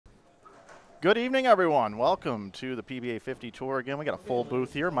Good evening, everyone. Welcome to the PBA50 Tour again. We got a full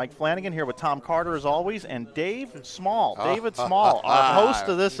booth here. Mike Flanagan here with Tom Carter, as always, and Dave Small. David Small, our host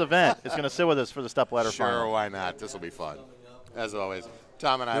of this event, is going to sit with us for the Stepladder final. Sure, why not? This will be fun, as always.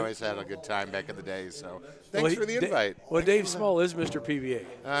 Tom and I always had a good time back in the day, so thanks for the invite. Well, Dave Small is Mr. PBA.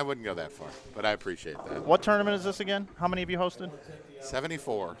 I wouldn't go that far, but I appreciate that. What tournament is this again? How many have you hosted?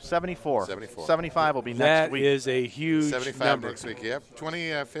 74. 74. 74. 75 will be next week. That is a huge 75 number. next week, yep.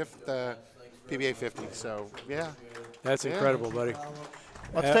 25th PBA50, so yeah. That's incredible, buddy.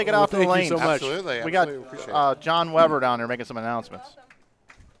 Let's take it out to the lanes. Thank you so much. Absolutely. We got John Weber down there making some announcements.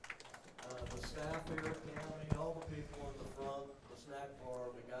 The staff here at County, all the people in the front, the snack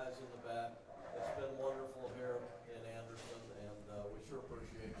bar, the guys in the back. It's been wonderful here in Anderson, and we sure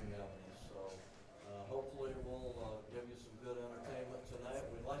appreciate you having us. So hopefully we'll give you some good entertainment tonight.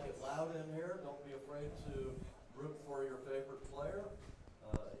 We like it loud in here. Don't be afraid to root for your favorite player.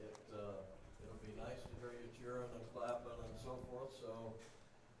 It'll be nice to hear you cheering and clapping and so forth. So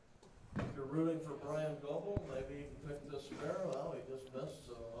if you're rooting for Bryan Goebel, maybe you can pick this spare. Well, he just missed,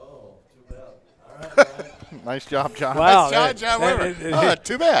 so too bad. All right, Bryan. Nice job, John. Wow. Nice job, John Weber.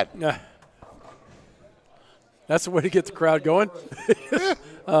 Too bad. That's the way to get the crowd going.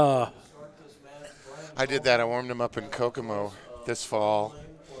 I did that. I warmed him up in Kokomo this fall,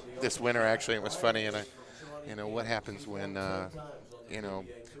 this winter actually. It was funny, and what happens when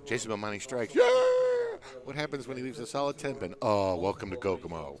Jason Belmonte strikes? Yeah! What happens when he leaves a solid 10 pin? Oh, welcome to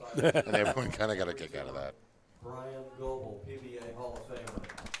Kokomo. And everyone kind of got a kick out of that. Bryan Goebel, PBA Hall of Famer.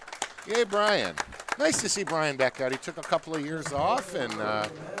 Yay, Bryan. Nice to see Bryan back out. He took a couple of years off, and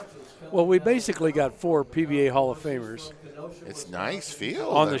Well, we basically got 4 PBA Hall of Famers it's nice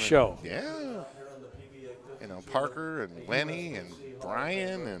field. on the show. Yeah. Parker and Lennie and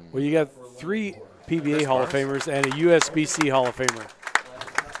Bryan. And Well, you got 3 PBA Hall of Famers and a USBC Hall of Famer.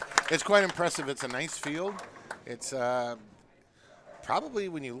 it's quite impressive. It's a nice field. It's probably,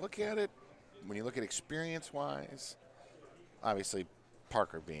 when you look at experience-wise, obviously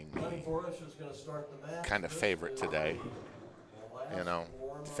Parker being Boresch is going to start the match. kind of favorite today,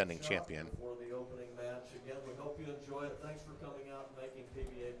 defending champion. For the opening match. Again, we hope you enjoy it. Thanks for coming out and making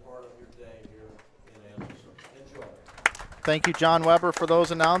PBA part of your day here in Anderson. Enjoy. Thank you, John Weber, for those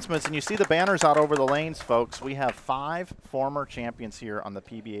announcements. And you see the banners out over the lanes, folks. We have 5 former champions here on the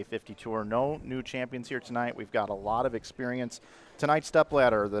PBA50 Tour. No new champions here tonight. We've got a lot of experience. Tonight's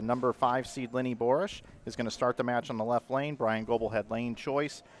stepladder, the number 5 seed Lennie Boresch is going to start the match on the left lane. Bryan Goebel had lane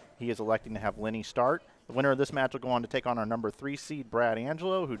choice. He is electing to have Lennie start. The winner of this match will go on to take on our number 3 seed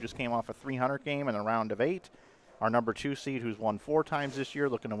Angelo, who just came off a 300 game in a round of 8. Our number 2 seed, who's won 4 times this year,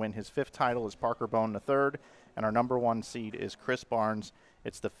 looking to win his 5th title, is Parker Bohn III. And our number 1 seed is Chris Barnes.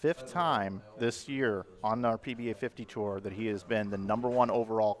 It's the 5th time this year on our PBA50 Tour that he has been the number 1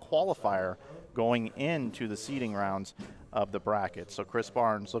 overall qualifier going into the seeding rounds of the bracket. So Chris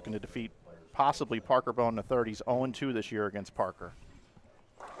Barnes looking to defeat possibly Parker Bohn III. He's 0-2 this year against Parker.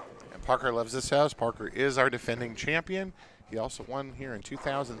 And Parker loves this house. Parker is our defending champion. He also won here in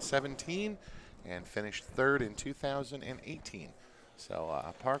 2017 and finished 3rd in 2018.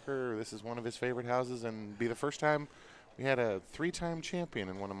 So Parker, this is one of his favorite houses, and be the first time we had a 3-time champion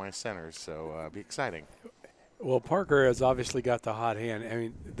in one of my centers, so it'll be exciting. Well, Parker has obviously got the hot hand. I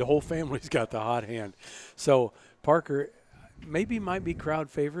mean, the whole family's got the hot hand. So Parker maybe might be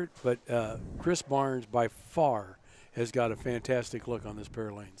crowd favorite, but Chris Barnes by far has got a fantastic look on this pair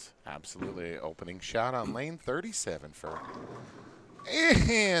of lanes. Absolutely. Opening shot on lane 37 for,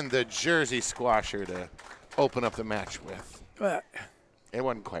 and the Jersey squasher to open up the match with. It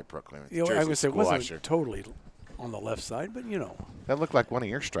wasn't quite Brooklyn. I was going to say it wasn't totally on the left side, but That looked like one of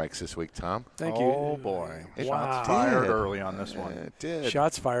your strikes this week, Tom. Thank you. Oh, boy. It Shots fired early on this one. It did.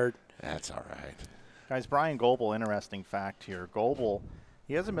 Shots fired. That's all right. Guys, Bryan Goebel, interesting fact here. Goebel,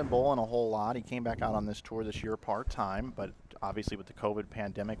 he hasn't been bowling a whole lot. He came back out on this tour this year part-time, but obviously with the COVID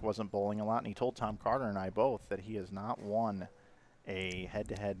pandemic wasn't bowling a lot. And he told Tom Carter and I both that he has not won a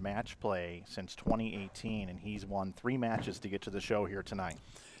head-to-head match play since 2018, and he's won 3 matches to get to the show here tonight.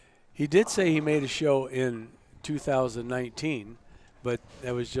 He did say he made a show in 2019, but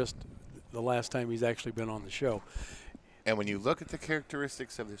that was just the last time he's actually been on the show. And when you look at the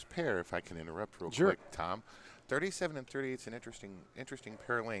characteristics of this pair, if I can interrupt real quick, Tom, 37 and 38 is an interesting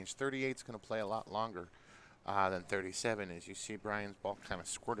pair of lanes. 38 is going to play a lot longer than 37. As you see, Bryan's ball kind of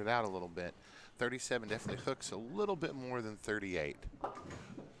squirted out a little bit. 37 definitely hooks a little bit more than 38.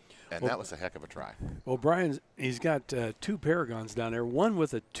 And that was a heck of a try. Well, Bryan, he's got 2 Paragons down there, one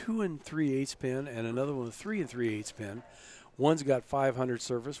with a 2 3/8 pin and another one with a 3 3/8 pin. One's got 500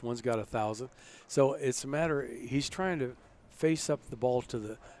 surface, one's got 1,000. So it's a matter, he's trying to face up the ball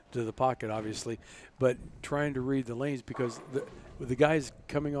to to the pocket, obviously, but trying to read the lanes because with the guys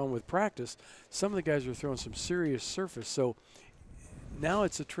coming on with practice, some of the guys are throwing some serious surface. So now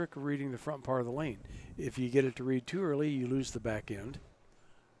it's a trick of reading the front part of the lane. If you get it to read too early, you lose the back end,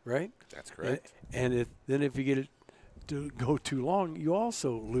 right? That's correct. And then if you get it to go too long, you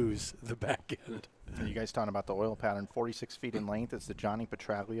also lose the back end. And you guys talking about the oil pattern, 46 feet in length. It's the Johnny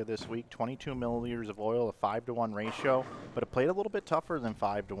Petraglia this week, 22 milliliters of oil, a 5-to-1 ratio, but it played a little bit tougher than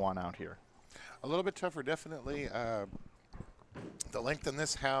 5-to-1 out here. A little bit tougher, definitely. The length in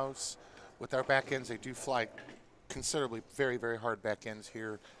this house, with our back ends, they do fly considerably, very, very hard back ends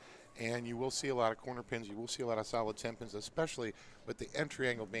here. And you will see a lot of corner pins. You will see a lot of solid 10 pins, especially with the entry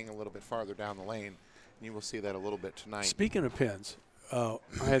angle being a little bit farther down the lane. And you will see that a little bit tonight. Speaking of pins, I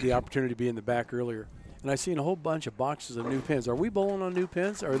had the opportunity to be in the back earlier, and I seen a whole bunch of boxes of new pins. Are we bowling on new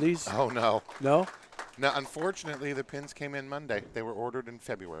pins? Are these? Oh, no. No? No, unfortunately, the pins came in Monday. They were ordered in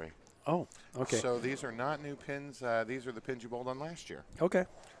February. Oh, okay. So these are not new pins. These are the pins you bowled on last year. Okay.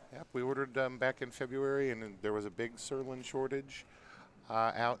 Yep, we ordered them back in February, and there was a big Sirlin shortage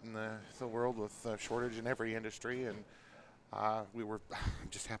out in the world with shortage in every industry, and we were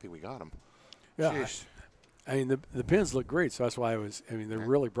just happy we got them. Yeah. Jeez. I mean, the pins look great, so that's why they're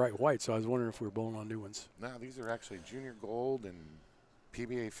really bright white, so I was wondering if we were bowling on new ones. No, these are actually junior gold and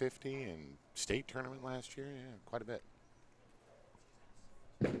PBA50 and state tournament last year. Yeah, quite a bit.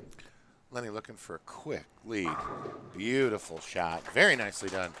 Lennie looking for a quick lead. Beautiful shot. Very nicely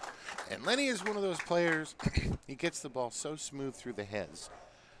done. And Lennie is one of those players, he gets the ball so smooth through the heads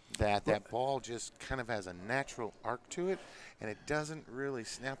that ball just kind of has a natural arc to it, and it doesn't really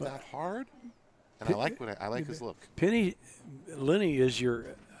snap that hard. And I like his look. Lennie is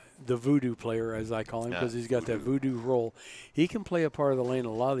the voodoo player, as I call him, because he's got that voodoo roll. He can play a part of the lane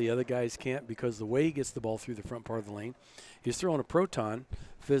a lot of the other guys can't because the way he gets the ball through the front part of the lane, he's throwing a proton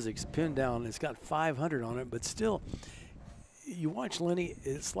physics pin down. It's got 500 on it, but still, you watch Lennie,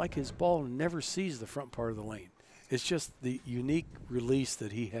 it's like his ball never sees the front part of the lane. It's just the unique release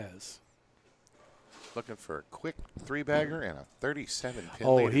that he has. Looking for a quick 3-bagger and a 37 pin.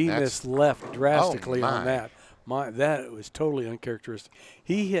 Oh, lead. he missed left drastically on that. That was totally uncharacteristic.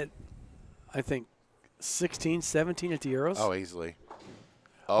 He hit, I think, 16, 17 at the arrows. Oh, easily.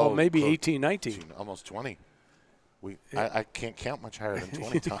 Oh, maybe 18, 19. Almost 20. I can't count much higher than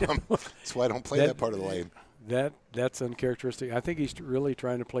 20, Tom. That's why I don't play that part of the lane. That's uncharacteristic. I think he's really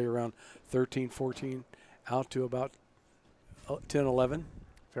trying to play around 13, 14, out to about 10, 11.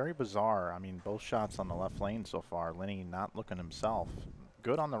 Very bizarre. I mean, both shots on the left lane so far. Lennie not looking himself.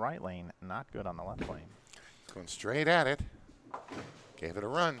 Good on the right lane, not good on the left lane. Going straight at it. Gave it a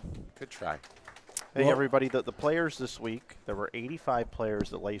run. Good try. Hey, everybody, the players this week, there were 85 players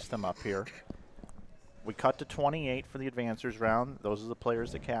that laced them up here. We cut to 28 for the advancers round. Those are the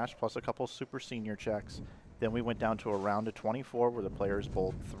players that cashed, plus a couple super senior checks. Then we went down to a round of 24 where the players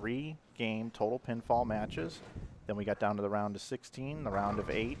bowled 3-game total pinfall matches. Then we got down to the round of 16, the round of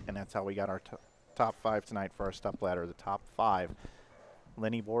 8, and that's how we got our top 5 tonight for our Stepladder, the top 5.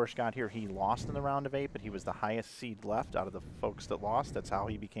 Lennie Boresch got here. He lost in the round of 8, but he was the highest seed left out of the folks that lost. That's how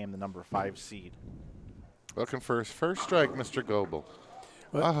he became the number 5 seed. Looking for his first strike, Mr. Goebel.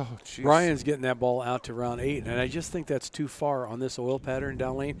 Well, oh, jeez. Bryan's getting that ball out to round 8, and I just think that's too far on this oil pattern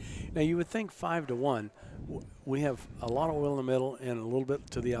down lane. Now, you would think 5-to-1. We have a lot of oil in the middle and a little bit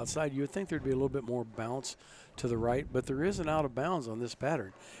to the outside. You would think there'd be a little bit more bounce to the right, but there is an out of bounds on this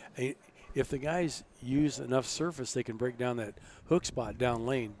pattern. If the guys use enough surface, they can break down that hook spot down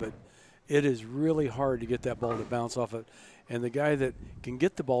lane, but it is really hard to get that ball to bounce off it. And the guy that can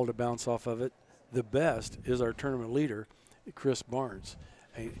get the ball to bounce off of it the best is our tournament leader, Chris Barnes.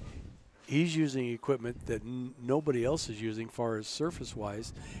 He's using equipment that nobody else is using far as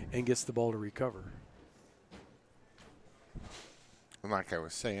surface-wise and gets the ball to recover. And like I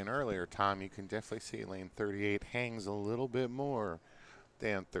was saying earlier, Tom, you can definitely see lane 38 hangs a little bit more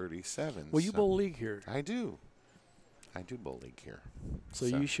than 37. Well, you bowl league here. I do. I do bowl league here. So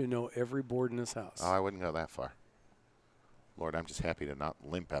you should know every board in this house. Oh, I wouldn't go that far. Lord, I'm just happy to not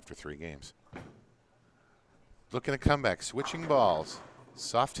limp after 3 games. Looking at comeback, switching balls.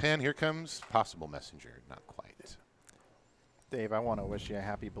 Soft hand, here comes possible messenger. Not quite. Dave, I want to wish you a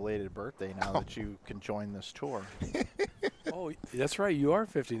happy belated birthday now that you can join this tour. Oh, that's right. You are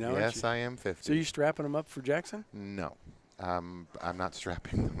 50 now, aren't you? Yes, I am 50. So you strapping them up for Jackson? No. I'm not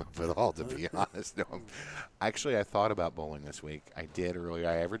strapping them up at all, to be honest. No. Actually, I thought about bowling this week. I did earlier.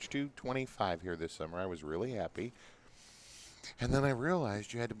 I averaged 225 here this summer. I was really happy. And then I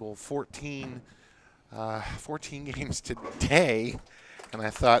realized you had to bowl 14 games today. And I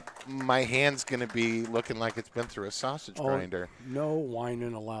thought my hand's going to be looking like it's been through a sausage grinder. No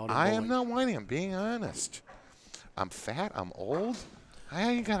whining allowed. I am not whining. I'm being honest. I'm fat. I'm old. I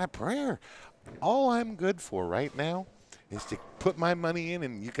ain't got a prayer. All I'm good for right now is to put my money in,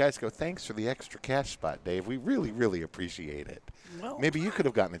 and you guys go, thanks for the extra cash spot, Dave. We really, really appreciate it. Well, maybe you could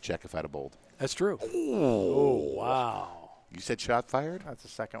have gotten a check if I'd have bowled. That's true. Oh, wow. You said shot fired? That's the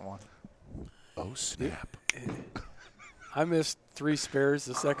second one. Oh, snap. I missed 3 spares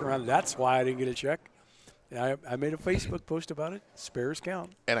the second round. That's why I didn't get a check. I made a Facebook post about it. Spares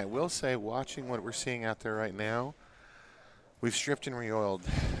count. And I will say, watching what we're seeing out there right now, we've stripped and re-oiled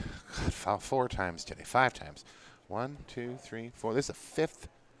 4 times today, 5 times. 1, 2, 3, 4. This is the 5th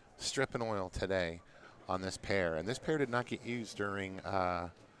strip and oil today on this pair. And this pair did not get used during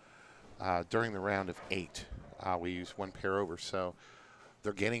the round of 8. We used 1 pair over, so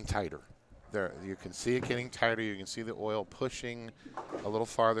they're getting tighter. You can see it getting tighter. You can see the oil pushing a little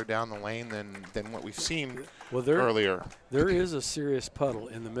farther down the lane than what we've seen earlier. There is a serious puddle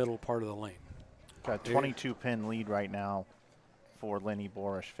in the middle part of the lane. Got a 22-pin lead right now for Lennie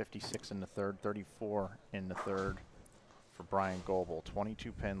Boresch, 56 in the third, 34 in the third for Bryan Goebel.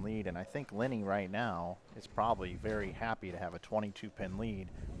 22-pin lead, and I think Lennie right now is probably very happy to have a 22-pin lead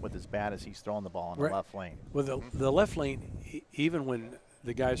with as bad as he's throwing the ball in the left lane. Well, the left lane, even when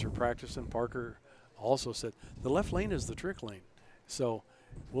the guys are practicing, Parker also said the left lane is the trick lane. So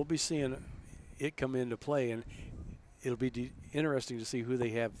we'll be seeing it come into play, and it'll be interesting to see who they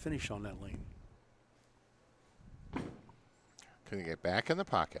have finish on that lane. Can you get back in the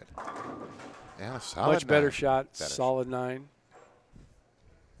pocket? Yeah, a solid Much better 9. shot, solid 9.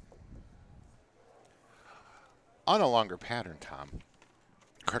 On a longer pattern, Tom,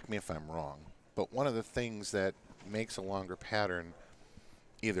 correct me if I'm wrong, but one of the things that makes a longer pattern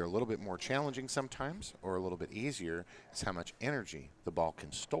either a little bit more challenging sometimes or a little bit easier is how much energy the ball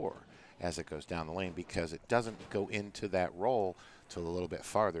can store as it goes down the lane, because it doesn't go into that roll till a little bit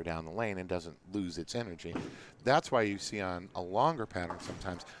farther down the lane and doesn't lose its energy. That's why you see on a longer pattern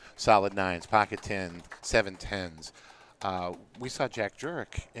sometimes solid 9s, pocket 10, 7 10s. We saw Jack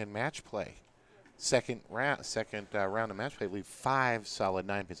Jurek in match play. Second round of match play, leave 5 solid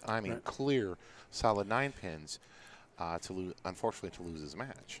 9 pins. I mean, clear solid 9 pins. Unfortunately, to lose his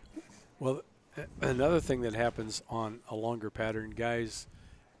match. Well, another thing that happens on a longer pattern, guys,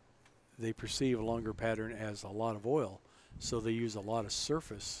 they perceive a longer pattern as a lot of oil, so they use a lot of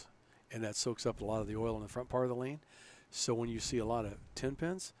surface, and that soaks up a lot of the oil in the front part of the lane. So when you see a lot of 10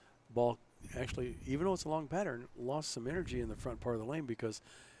 pins, ball actually, even though it's a long pattern, lost some energy in the front part of the lane, because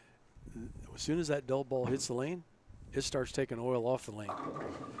as soon as that dull ball hits the lane, it starts taking oil off the lane.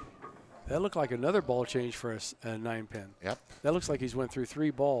 That looked like another ball change for a 9-pin. Yep. That looks like he's went through 3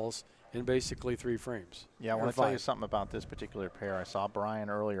 balls in basically 3 frames. Yeah, I want to tell you something about this particular pair. I saw Bryan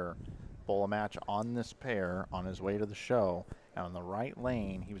earlier bowl a match on this pair on his way to the show, and on the right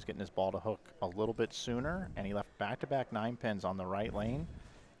lane, he was getting his ball to hook a little bit sooner, and he left back-to-back 9 pins on the right lane,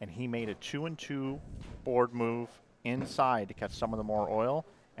 and he made a 2-and-2 board move inside to catch some of the more oil,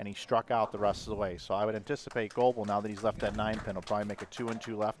 and he struck out the rest of the way. So I would anticipate Goebel, now that he's left that 9-pin, will probably make a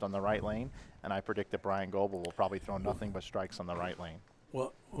 2-and-2 left on the right lane, and I predict that Bryan Goebel will probably throw nothing but strikes on the right lane.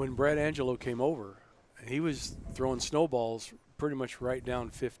 Well, when Brad Angelo came over, he was throwing snowballs pretty much right down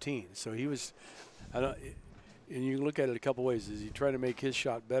 15. So he was, and you can look at it a couple ways. Is he trying to make his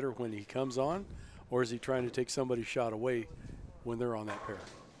shot better when he comes on, or is he trying to take somebody's shot away when they're on that pair?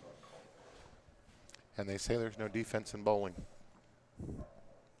 And they say there's no defense in bowling.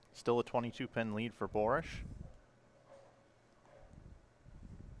 Still a 22-pin lead for Boresch.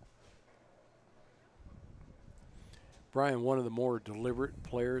 Bryan, one of the more deliberate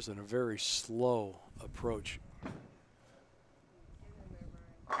players and a very slow approach.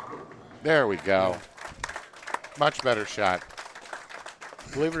 There we go. Much better shot.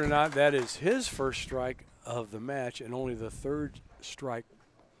 Believe it or not, that is his first strike of the match, and only the 3rd strike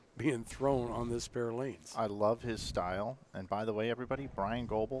being thrown on this pair of lanes. I love his style. And by the way, everybody, Bryan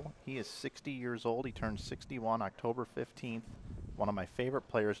Goebel, he is 60 years old. He turned 61 October 15th. One of my favorite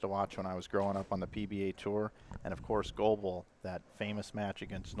players to watch when I was growing up on the PBA Tour. And, of course, Goebel, that famous match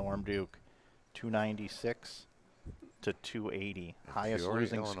against Norm Duke, 296 to 280. Highest Peoria,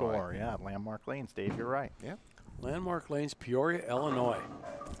 losing Illinois. score. Yeah, Landmark Lanes. Dave, you're right. Yeah. Landmark Lanes, Peoria, Illinois.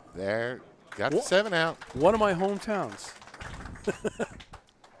 There. Got the 7 out. One of my hometowns.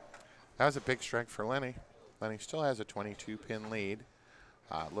 That was a big strike for Lennie. Lennie still has a 22-pin lead.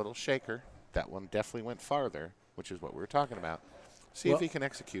 Little shaker. That one definitely went farther, which is what we were talking about. See if he can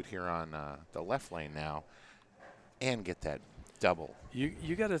execute here on the left lane now and get that double.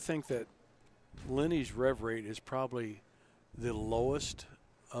 You got to think that Lennie's rev rate is probably the lowest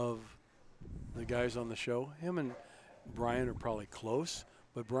of the guys on the show. Him and Bryan are probably close,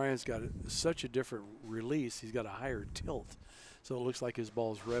 but Bryan's got such a different release. He's got a higher tilt, so it looks like his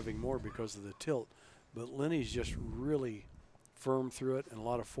ball's revving more because of the tilt. But Lennie's just really firm through it and a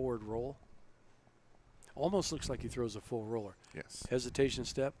lot of forward roll. Almost looks like he throws a full roller. Yes. Hesitation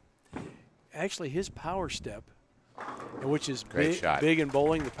step. Actually, his power step, which is Great big in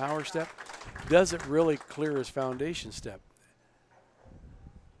bowling, the power step, doesn't really clear his foundation step.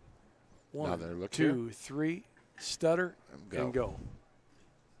 1, 2, 3, stutter, and go.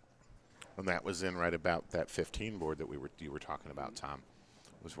 And that was in right about that 15 board that you were talking about, Tom,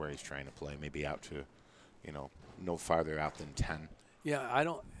 was where he's trying to play, maybe out to, no farther out than 10. Yeah, I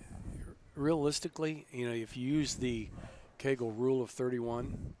don't. Realistically, if you use the Kegel rule of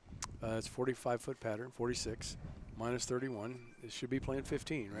 31, it's 45-foot pattern, 46 minus 31. It should be playing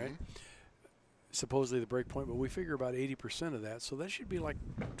 15, right? Mm-hmm. Supposedly the break point, but we figure about 80% of that, so that should be like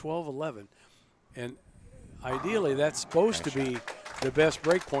 12, 11. And ideally, that's supposed to be the best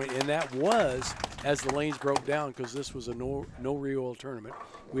break point, and that was as the lanes broke down, because this was a no re-oil tournament.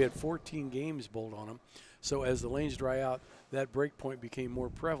 We had 14 games bowled on them, so as the lanes dry out, that break point became more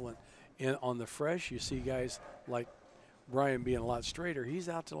prevalent. And on the fresh, you see guys like Bryan being a lot straighter. He's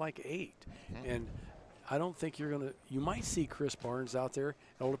out to like 8, and I don't think you're going to – you might see Chris Barnes out there. It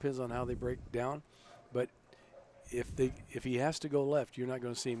all depends on how they break down. But if he has to go left, you're not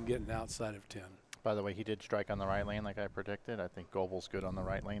going to see him getting outside of 10. By the way, he did strike on the right lane like I predicted. I think Goebel's good on the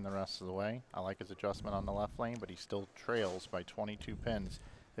right lane the rest of the way. I like his adjustment on the left lane, but he still trails by 22 pins.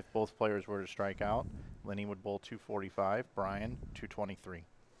 If both players were to strike out, Lennie would bowl 245, Bryan 223.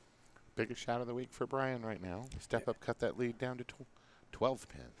 Biggest shot of the week for Bryan right now. Step up, cut that lead down to 12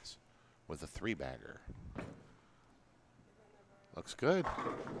 pins with a 3-bagger. Looks good.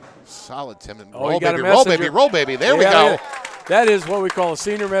 Solid, Tim. And roll, baby, roll, baby, roll, baby. There we go. That is what we call a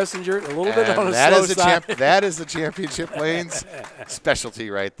senior messenger. A little bit on the slow side. That is the championship lanes specialty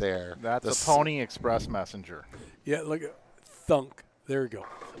right there. That's a Pony Express messenger. Yeah, look at thunk. There we go.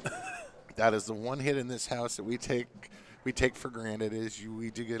 That is the one hit in this house that we take for granted.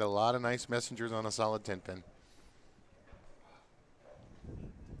 We do get a lot of nice messengers on a solid 10-pin.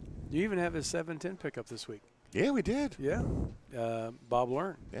 You even have his 7-10 pickup this week. Yeah, we did. Yeah. Bob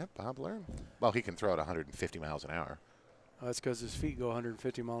Learn. Yeah, Bob Learn. Well, he can throw at 150 miles an hour. Oh, that's because his feet go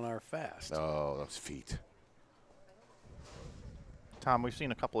 150 mile an hour fast. Oh, those feet. Tom, we've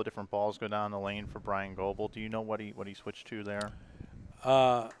seen a couple of different balls go down the lane for Bryan Goebel. Do you know what he switched to there?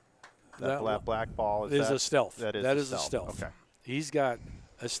 That black ball is a stealth. That is a stealth. Okay. He's got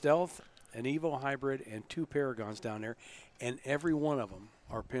a stealth, an Evo hybrid, and 2 Paragons down there, and every one of them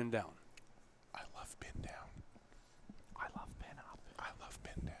are pinned down. I love pin down. I love pin up. I love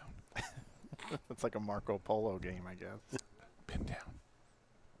pin down. It's like a Marco Polo game, I guess. Pin down.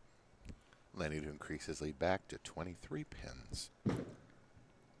 Lennie to increase his lead back to 23 pins.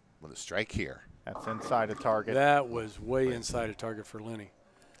 With a strike here. That's inside a target. That was way inside a target for Lennie.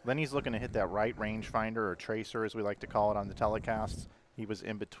 Lennie's looking to hit that right rangefinder, or tracer as we like to call it on the telecasts. He was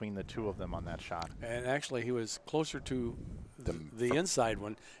in between the two of them on that shot. And actually he was closer to the inside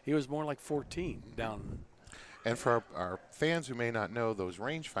one. He was more like 14 down. And for our fans who may not know, those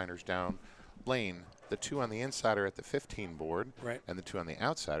rangefinders down lane, the 2 on the inside are at the 15 board, right, and the 2 on the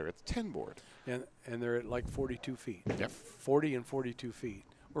outside are at the 10 board. And they're at like 42 feet. Yep. 40 and 42 feet,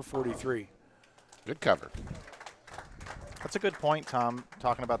 or 43. Good cover. That's a good point, Tom,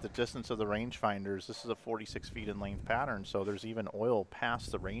 talking about the distance of the rangefinders. This is a 46 feet in length pattern, so there's even oil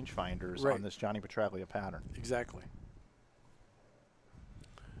past the rangefinders on this Johnny Petraglia pattern. Exactly.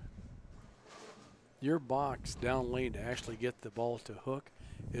 Your box down lane to actually get the ball to hook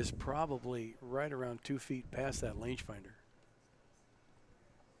is probably right around 2 feet past that rangefinder.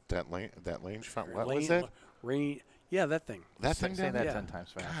 That rangefinder, what was that? Yeah, that thing. That thing Say down that there? 10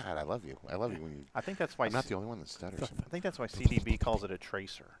 times fast. God, I love you. I love you when you. I think that's why I'm not the only one that stutters. I think that's why CDB calls it a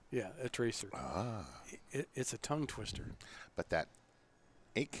tracer. Yeah, a tracer. Ah. It's a tongue twister. But that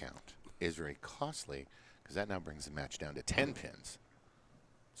 8 count is very costly because that now brings the match down to 10 pins.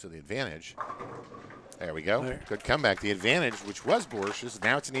 So the advantage, there we go. There. Good comeback. The advantage, which was Boresch's,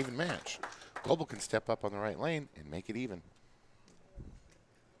 now it's an even match. Goebel can step up on the right lane and make it even.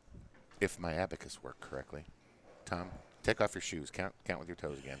 If my abacus worked correctly. Tom, take off your shoes. Count with your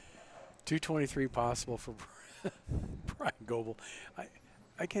toes again. 223 possible for Bryan Goebel.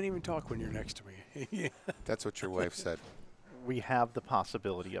 I can't even talk when you're next to me. Yeah. That's what your wife said. We have the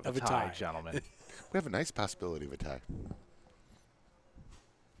possibility of a tie, gentlemen. We have a nice possibility of a tie.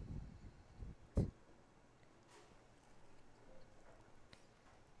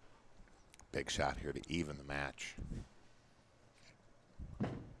 Big shot here to even the match.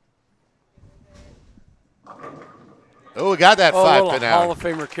 Oh, we got that Oh, a 5 little pin out. Hall of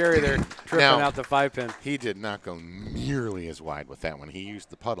Famer carry there, tripping Now, out the 5 pin. He did not go nearly as wide with that one. He used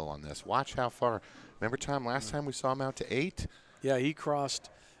the puddle on this. Watch how far. Remember, Tom, last time we saw him out to 8? Yeah, he crossed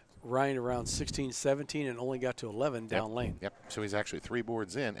Ryan around 16, 17, and only got to 11 down lane. Yep. So he's actually 3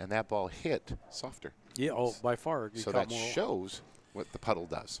 boards in, and that ball hit softer. Yeah, oh, by far. So that shows what the puddle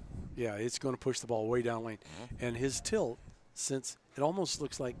does. Yeah, it's going to push the ball way down lane. And his tilt, since it almost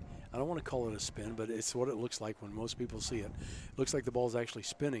looks like, I don't want to call it a spin, but it's what it looks like when most people see it. It looks like the ball is actually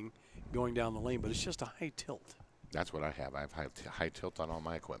spinning going down the lane, but it's just a high tilt. That's what I have. I have high tilt on all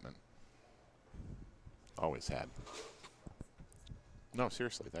my equipment. Always had. No,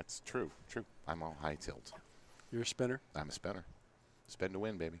 seriously, that's true. True. I'm all high tilt. You're a spinner? I'm a spinner. Spin to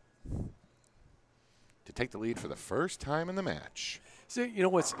win, baby. To take the lead for the first time in the match. So, you know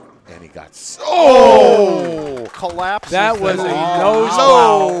what's... And he got collapses. That was a nose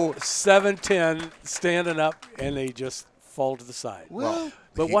wow. 7-10 standing up, and they just fall to the side. Well,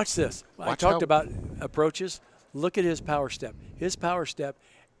 but watch this. I talked how about approaches. Look at his power step. His power step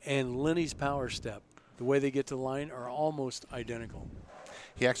and Lennie's power step, the way they get to the line, are almost identical.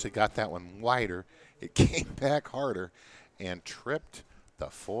 he actually got that one wider. It came back harder and tripped the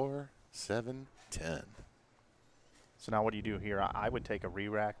 4-7-10. So now what do you do here? I would take a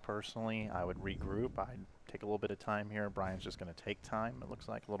re-rack personally. I would regroup. I'd take a little bit of time here. Brian's just going to take time. It looks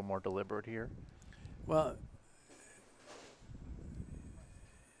like a little more deliberate here. Well,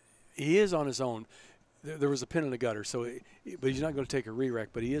 he is on his own. There was a pin in the gutter, so but he's not going to take a re-rack,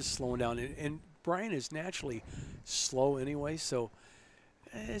 but he is slowing down. And Bryan is naturally slow anyway, so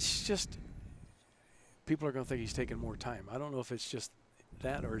it's just people are going to think he's taking more time. I don't know if it's just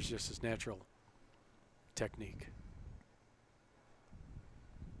that or it's just his natural technique.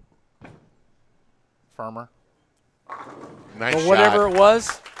 Firmer. Nice But shot. whatever it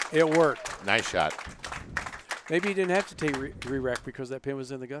was, it worked. Nice shot. Maybe he didn't have to take re-rack because that pin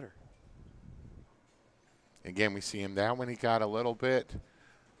was in the gutter. Again, we see him down when he got a little bit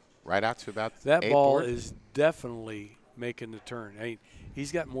right out to about That 8 ball board. is definitely making the turn. I mean,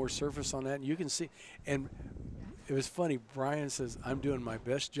 he's got more surface on that, and you can see. And it was funny. Bryan says, I'm doing my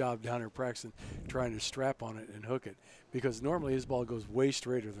best job down here practicing trying to strap on it and hook it, because normally his ball goes way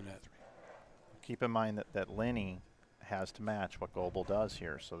straighter than that. Keep in mind that Lennie has to match what Goebel does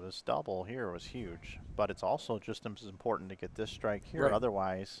here. So this double here was huge. But it's also just as important to get this strike here. Right.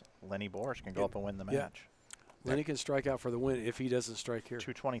 Otherwise, Lennie Boresch can go up and win the match. Lennie can strike out for the win if he doesn't strike here.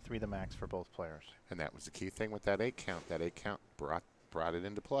 223 the max for both players. And that was the key thing with that 8 count. That 8 count brought it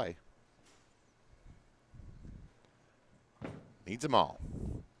into play. Needs them all.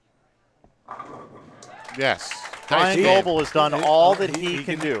 Yes. Brian Nice Goebel has done all that he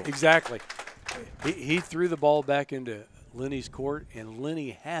can do. Exactly. He threw the ball back into Lennie's court, and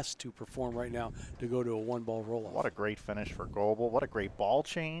Lennie has to perform right now to go to a 1-ball roll-off. What a great finish for Goebel. What a great ball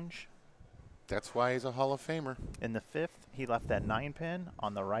change. That's why he's a Hall of Famer. In the 5th, he left that 9-pin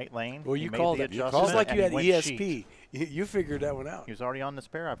on the right lane. Well, He you made called the it. adjustment Just like and you he had went ESP. sheet. You figured that one out. He was already on the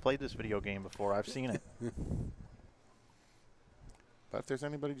spare. I've played this video game before. I've seen it. But if there's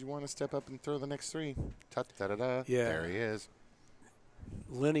anybody you want to step up and throw the next 3, ta-da-da-da, Yeah. there he is.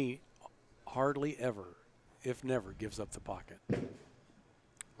 Lennie hardly ever, if never, gives up the pocket.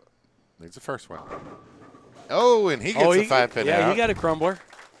 Needs the first one. Oh, and he gets a 5-pin out. Yeah, he got a crumbler.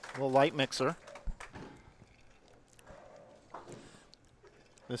 A little light mixer.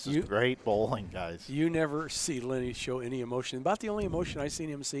 This is great bowling, guys. You never see Lennie show any emotion. About the only emotion I've seen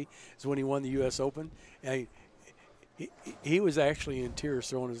him see is when he won the U.S. Open. And he was actually in tears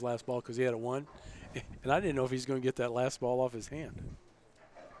throwing his last ball because he had a 1. And I didn't know if he's going to get that last ball off his hand.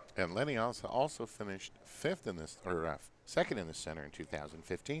 And Lennie also finished 5th in this, or 2nd in the center in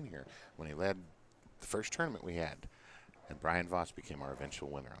 2015 here when he led the first tournament we had. And Brian Voss became our eventual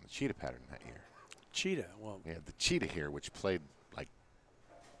winner on the cheetah pattern that year. Cheetah, well. We had the cheetah here, which played like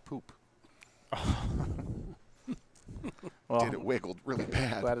poop. Well, It wiggled really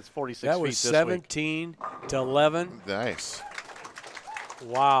bad. glad it's 46 That feet was this 17 to 11. Nice.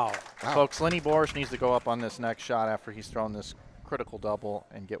 Wow. Folks, Lennie Boresch needs to go up on this next shot after he's thrown this critical double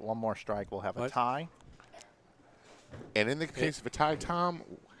and get one more strike. We'll have a tie. And in the case of a tie, Tom,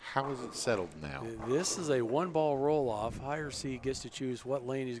 how is it settled now? This is a 1-ball roll-off. Higher seed gets to choose what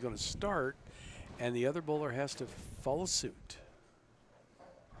lane he's going to start, and the other bowler has to follow suit.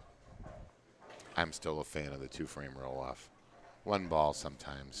 I'm still a fan of the 2-frame roll-off. 1 ball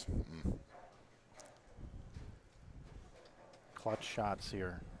sometimes. Clutch shots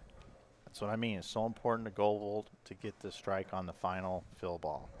here. That's what I mean. It's so important to Goebel to get this strike on the final fill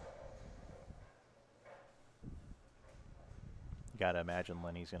ball. You got to imagine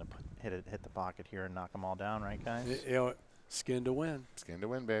Lennie's going to hit the pocket here and knock them all down, right, guys? You know, skin to win. Skin to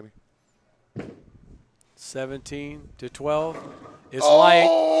win, baby. 17-12. It's light.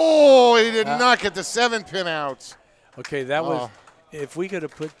 Oh, he did not get the 7-pin out. Okay, that was, if we could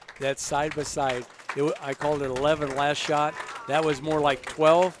have put that side by side, I called it 11 last shot. That was more like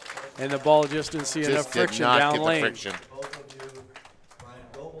 12, and the ball just didn't see enough friction down lane. Both of you, Bryan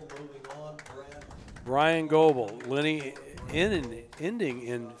Goebel moving on, Bryan Goebel, Lennie ending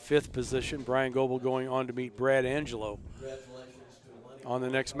in 5th position. Bryan Goebel going on to meet Brad Angelo on the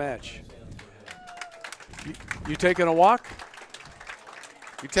next match. You taking a walk?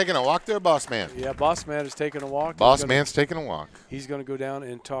 You taking a walk there, boss man? Yeah, boss man is taking a walk. Boss man's taking a walk. He's going to go down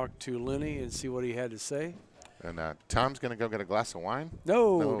and talk to Lennie and see what he had to say. And Tom's going to go get a glass of wine?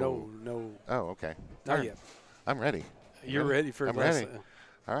 No. Oh, okay. Not yet. I'm ready. You're ready for a glass? I'm ready.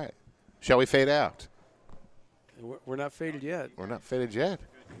 All right. Shall we fade out? We're not faded yet. We're not faded yet.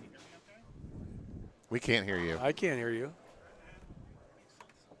 We can't hear you. I can't hear you.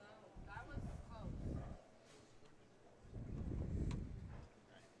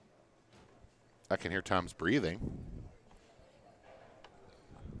 I can hear Tom's breathing.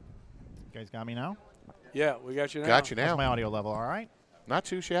 You guys got me now? Yeah, we got you now. Got you now. How's my audio level? All right. Not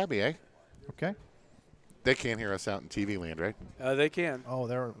too shabby, eh? Okay. They can't hear us out in TV land, right? They can. Oh,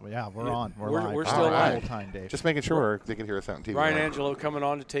 we're on. We're live. still live. Whole time, Dave. Just making sure they can hear us out in TV Bryan land. Angelo coming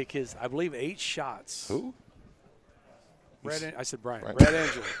on to take his, I believe, 8 shots. Who? I said Bryan. Bryan. Brad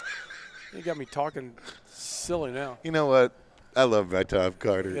Angelo. You got me talking silly now. You know what? I love my Tom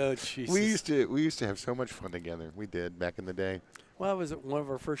Carter. Oh, Jesus. We used to have so much fun together. We did back in the day. Well, it was one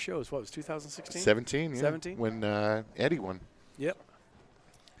of our first shows. What was 2016? 17, yeah. 17? When Eddie won. Yep.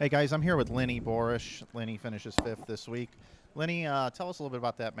 Hey, guys, I'm here with Lennie Boresch. Lennie finishes 5th this week. Lennie, tell us a little bit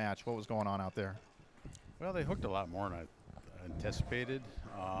about that match. What was going on out there? Well, they hooked a lot more than I anticipated,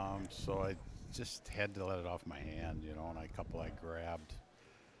 so I just had to let it off my hand, you know, and a couple I grabbed.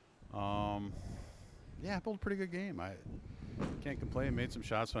 Yeah, I pulled a pretty good game. I can't complain. Made some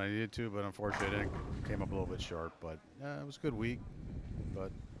shots when I needed to, but unfortunately I came up a little bit short. But it was a good week.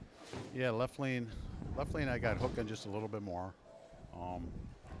 But yeah, left lane I got hooking just a little bit more.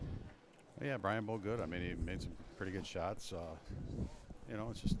 Yeah, Bryan bowled good. I mean, he made some pretty good shots. You know,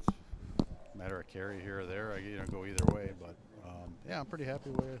 it's just a matter of carry here or there. I go either way, but yeah, I'm pretty happy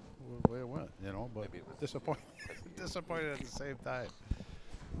with the way it went. You know, but disappointed at the same time.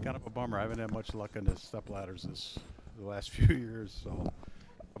 Kind of a bummer. I haven't had much luck on the step ladders the last few years, so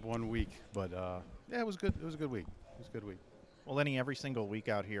 1 week. But yeah, it was good. It was a good week. It was a good week. Well, Lennie, every single week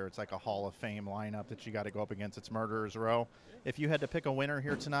out here, it's like a Hall of Fame lineup that you got to go up against. It's Murderers Row. If you had to pick a winner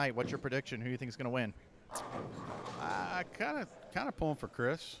here tonight, what's your prediction? Who do you think is going to win? I kind of pulling for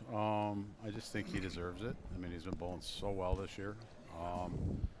Chris. I just think he deserves it. I mean, he's been bowling so well this year.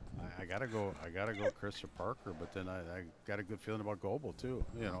 I gotta go Chris or Parker, but then I got a good feeling about Goebel too.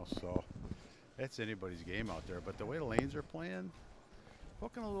 You know, so it's anybody's game out there. But the way the lanes are playing,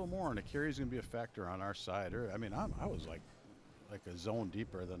 hooking a little more, and the carry's gonna be a factor on our side. I mean, I was like a zone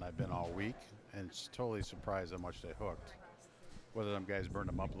deeper than I've been all week, and it's totally surprised how much they hooked. Whether them guys burned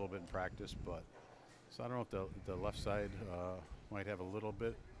them up a little bit in practice, but so I don't know if the left side might have a little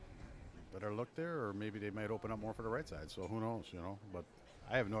bit better look there, or maybe they might open up more for the right side. So who knows, you know? But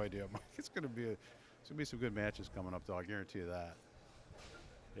I have no idea. It's gonna be some good matches coming up, though. I guarantee you that.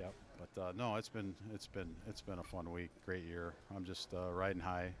 Yeah, but no, it's been a fun week, great year. I'm just riding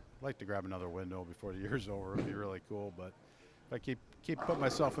high. I'd like to grab another window before the year's over. It'd be really cool. But if I keep putting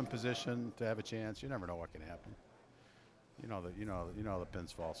myself in position to have a chance, you never know what can happen. You know the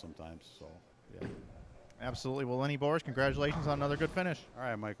pins fall sometimes. So yeah. Absolutely. Well, Lennie Boresch, congratulations on another good finish. All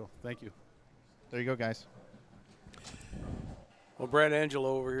right, Michael. Thank you. There you go, guys. Well, Brad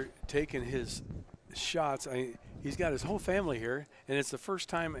Angelo over here taking his shots. He's got his whole family here, and it's the first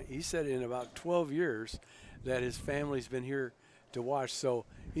time, he said, in about 12 years that his family's been here to watch. So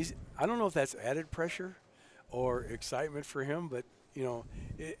I don't know if that's added pressure or excitement for him, but, you know,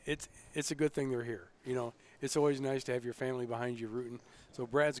 it's a good thing they're here. You know, it's always nice to have your family behind you rooting. So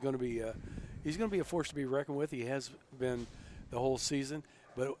Brad's going to be he's going to be a force to be reckoned with. He has been the whole season.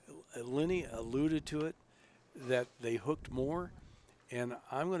 But Lennie alluded to it, that they hooked more. And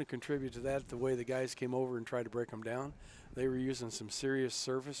I'm going to contribute to that the way the guys came over and tried to break them down. They were using some serious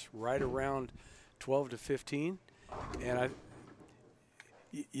surface right around 12 to 15. And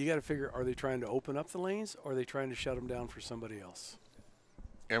you got to figure, are they trying to open up the lanes, or are they trying to shut them down for somebody else?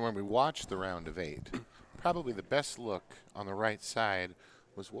 And when we watched the round of 8, probably the best look on the right side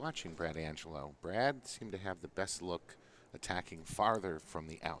was watching Brad Angelo. Brad seemed to have the best look attacking farther from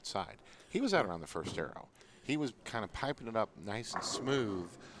the outside. He was out around the first arrow. he was kind of piping it up nice and smooth.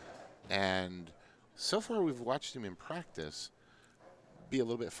 And so far we've watched him in practice be a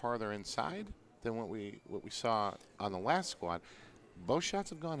little bit farther inside than what we saw on the last squad. Both shots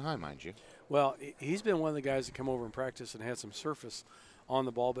have gone high, mind you. Well, he's been one of the guys that come over in practice and had some surface on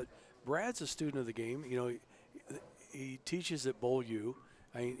the ball. But Brad's a student of the game. You know, he teaches at Bowl U.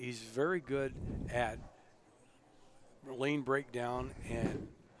 I mean, he's very good at lane breakdown and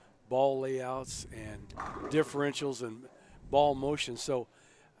ball layouts and differentials and ball motion. So,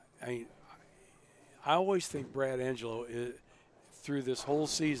 I mean, I always think Brad Angelo through this whole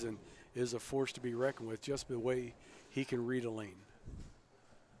season is a force to be reckoned with, just the way he can read a lane.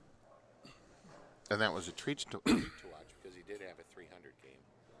 And that was a treat to watch because he did have a 300 game.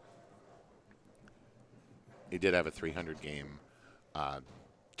 He did have a 300 game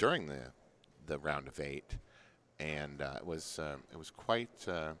during the round of 8, and it was quite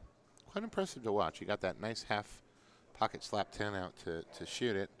impressive to watch. He got that nice half pocket slap 10 out to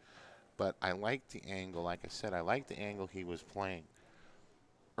shoot it, but I liked the angle. Like I said, I liked the angle he was playing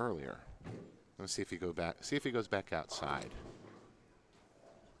earlier. Let's see if he goes back outside.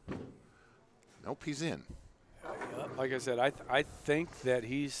 Nope, he's in. Like I said, I think that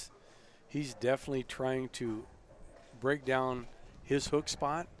he's definitely trying to break down his hook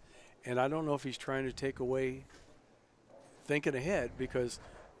spot, and I don't know if he's trying to take away thinking ahead, because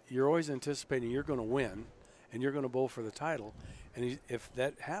you're always anticipating you're going to win and you're going to bowl for the title, and if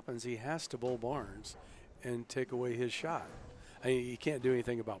that happens, he has to bowl Barnes and take away his shot. I mean, he can't do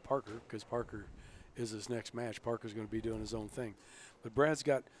anything about Parker because Parker is his next match. Parker's going to be doing his own thing. But Brad's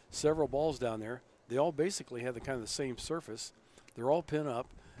got several balls down there. They all basically have the kind of the same surface. They're all pin up.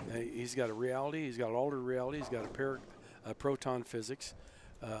 He's got a reality. He's got an altered reality. He's got a proton physics.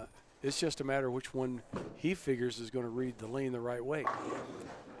 It's just a matter of which one he figures is going to read the lane the right way.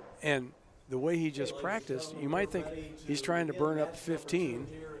 And the way he just practiced, you might think he's trying to burn up 15,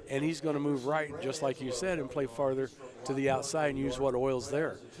 and he's going to move right, just like you said, and play farther to the outside and use what oil's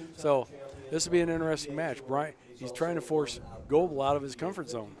there. So this will be an interesting match. Bryan, he's trying to force Goebel out of his comfort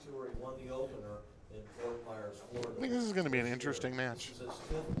zone. I think this is going to be an interesting match. This is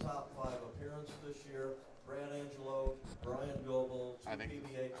his 5th top 5 appearance this year. Brad Angelo, Bryan Goebel, 2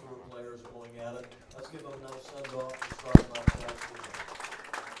 PBA Tour players going at it. Let's give them no send-off to start them off next season.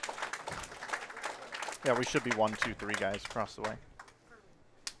 Yeah, we should be 1, 2, 3 guys across the way.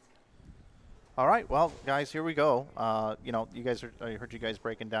 All right, well, guys, here we go. You know, I heard you guys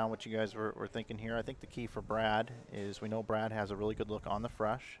breaking down what you guys were thinking here. I think the key for Brad is we know Brad has a really good look on the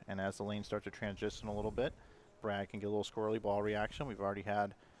fresh, and as the lanes start to transition a little bit, Brad can get a little squirrely ball reaction. We've already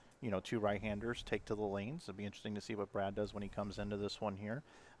had, you know, 2 right-handers take to the lanes. It'll be interesting to see what Brad does when he comes into this one here.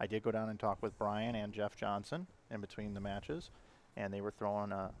 I did go down and talk with Bryan and Jeff Johnson in between the matches, and they were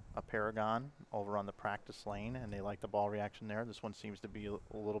throwing a Paragon over on the practice lane, and they like the ball reaction there. This one seems to be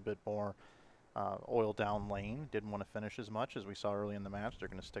a little bit more oil down lane. Didn't want to finish as much as we saw early in the match. They're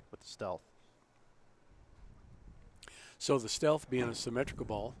going to stick with the stealth. So the stealth, being a symmetrical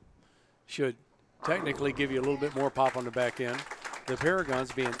ball, should technically give you a little bit more pop on the back end. The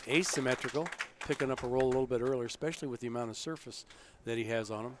Paragons being asymmetrical, picking up a roll a little bit earlier, especially with the amount of surface that he has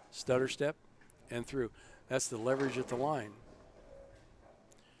on them. Stutter step and through. That's the leverage at the line.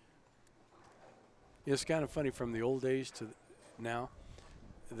 It's kind of funny, from the old days to now,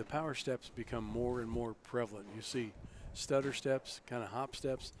 the power steps become more and more prevalent. You see stutter steps, kind of hop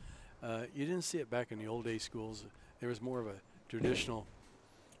steps. You didn't see it back in the old day schools. There was more of a traditional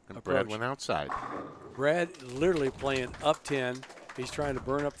approach. Brad went outside. Brad literally playing up 10. He's trying to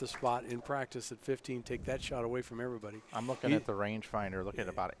burn up the spot in practice at 15, take that shot away from everybody. I'm looking at the rangefinder, looking at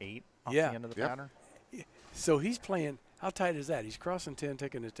about 8 off yeah. the end of the pattern. So he's playing, how tight is that? He's crossing 10,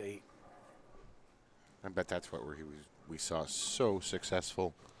 taking it to 8. I bet that's what we saw so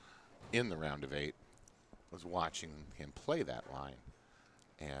successful in the round of 8, was watching him play that line.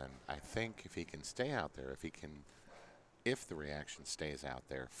 And I think if he can stay out there, if the reaction stays out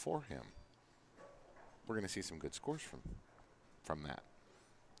there for him, we're going to see some good scores from that.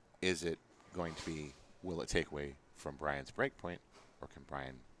 Is it going to be, will it take away from Bryan's break point, or can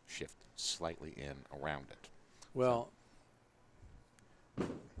Bryan shift slightly in around it? Well,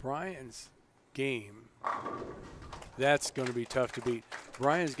 Bryan's game, that's going to be tough to beat.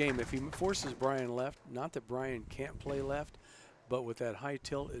 Bryan's game, if he forces Bryan left, not that Bryan can't play left, but with that high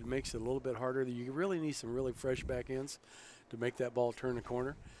tilt, it makes it a little bit harder. You really need some really fresh back ends to make that ball turn the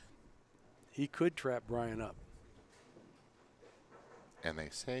corner. He could trap Bryan up. And they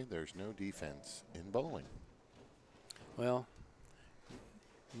say there's no defense in bowling. Well,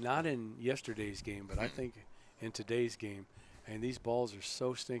 not in yesterday's game, but I think in today's game. And these balls are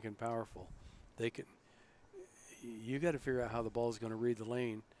so stinking powerful. They can, you got to figure out how the ball is going to read the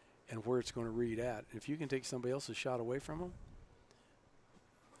lane and where it's going to read at. If you can take somebody else's shot away from them,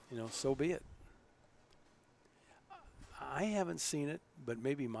 so be it. I haven't seen it, but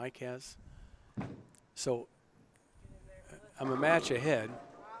maybe Mike has. So I'm a match ahead,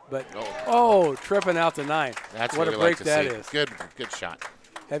 but tripping out the 9. That's what a break that is. Good shot.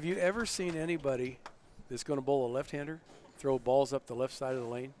 Have you ever seen anybody that's going to bowl a left-hander throw balls up the left side of the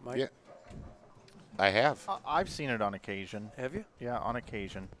lane, Mike? Yeah, I have. I've seen it on occasion. Have you? Yeah, on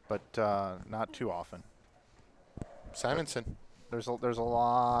occasion, but not too often. Simonson. There's a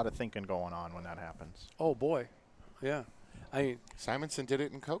lot of thinking going on when that happens. Oh boy, yeah. I mean, Simonson did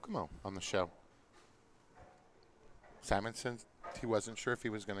it in Kokomo on the show. Simonson, he wasn't sure if he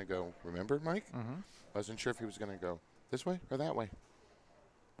was going to go. Remember, Mike? Mm-hmm. Wasn't sure if he was going to go this way or that way.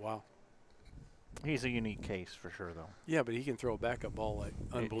 wow. He's a unique case for sure, though. Yeah, but he can throw a backup ball like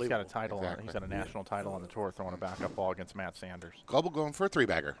unbelievable. He's got a title. Exactly. He's got a national title on the tour throwing a backup ball against Matt Sanders. Goebel going for a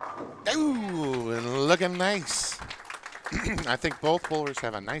 3-bagger. Ooh, and looking nice. I think both bowlers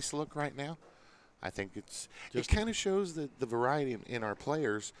have a nice look right now. I think it kind of shows the variety in our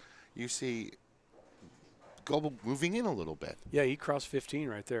players. You see Goebel moving in a little bit. Yeah, he crossed 15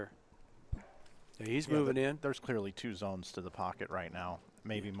 right there. Yeah, he's moving in. There's clearly 2 zones to the pocket right now,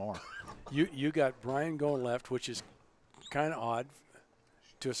 maybe more. You got Bryan going left, which is kind of odd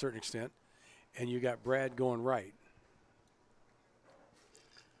to a certain extent, and you got Brad going right.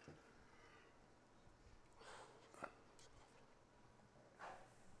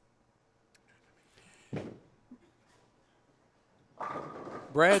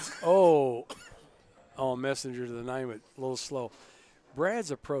 Brad's messenger to the 9, but a little slow.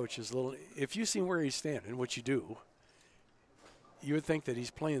 Brad's approach is a little. If you see where he's standing, which you do, you would think that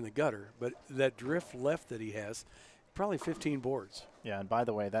he's playing the gutter, but that drift left that he has, probably 15 boards. Yeah, and by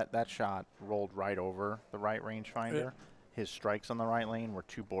the way, that shot rolled right over the right rangefinder. Yeah. His strikes on the right lane were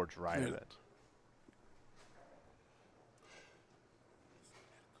 2 boards right of it.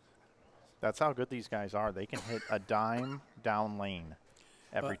 That's how good these guys are. They can hit a dime down lane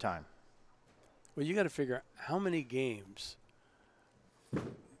every time. Well, you got to figure out how many games.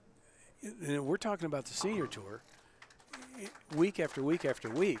 And we're talking about the senior tour, week after week after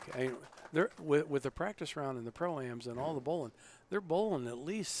week. I mean, they're with the practice round and the pro-ams and all the bowling, they're bowling at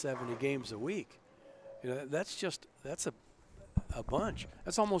least 70 games a week. That's a bunch.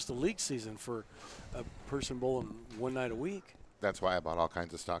 That's almost a league season for a person bowling one night a week. That's why I bought all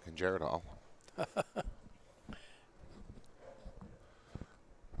kinds of stock in Jared Hall.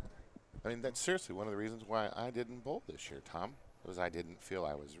 I mean, that's seriously one of the reasons why I didn't bowl this year, Tom, was I didn't feel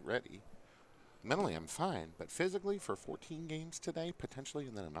I was ready. Mentally, I'm fine, but physically, for 14 games today, potentially,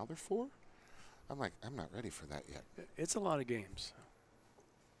 and then another 4, I'm like, I'm not ready for that yet. It's a lot of games.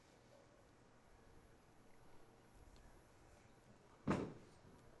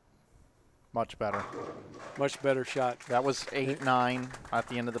 Much better. Much better shot. That was 8-9 at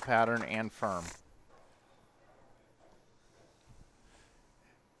the end of the pattern and firm.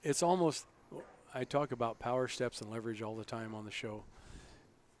 It's almost, I talk about power steps and leverage all the time on the show.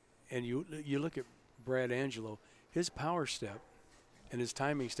 And you look at Brad Angelo, his power step and his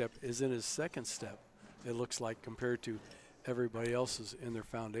timing step is in his second step, it looks like, compared to everybody else's in their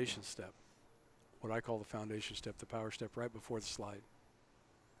foundation step. What I call the foundation step, the power step right before the slide.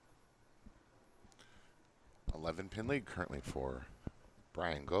 11-pin lead currently for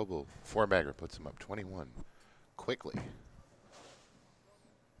Bryan Goebel. 4-bagger puts him up 21 quickly.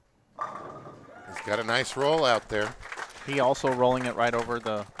 He's got a nice roll out there. He also rolling it right over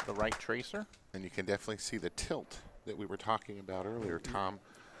the right tracer. And you can definitely see the tilt that we were talking about earlier, Tom.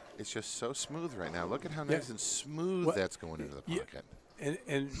 It's just so smooth right now. Look at how nice and smooth that's going into the pocket.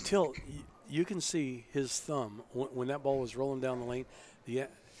 And tilt, you can see his thumb. When that ball was rolling down the lane,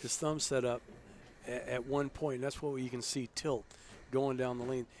 his thumb set up at one point. That's what you can see tilt going down the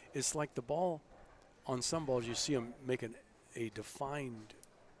lane. It's like the ball, on some balls, you see him making a defined,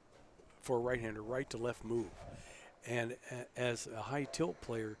 for a right-hander, right to left move. And as a high tilt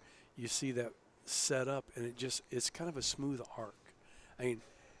player, you see that set up, and it's kind of a smooth arc. I mean,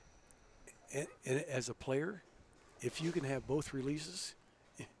 and as a player, if you can have both releases,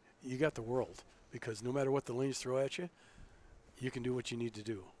 you got the world, because no matter what the lanes throw at you, you can do what you need to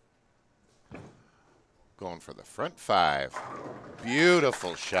do. Going for the front 5.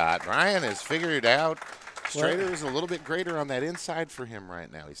 Beautiful shot. Bryan has figured it out. Straighter is a little bit greater on that inside for him right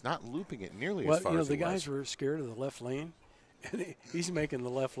now. He's not looping it nearly as far as the guys were scared of the left lane, and he's making the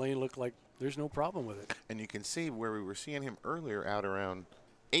left lane look like there's no problem with it. And you can see where we were seeing him earlier out around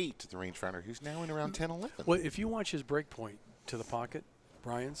 8 to the rangefinder. He's now in around 10, 11. Well, if you watch his break point to the pocket,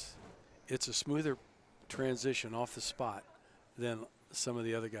 Bryan's, it's a smoother transition off the spot than some of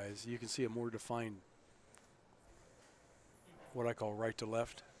the other guys. You can see a more defined, what I call right to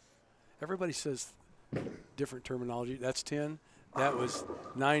left. Everybody says different terminology. That's 10. That was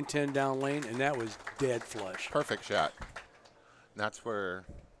 9-10 down lane, and that was dead flush. Perfect shot. And that's where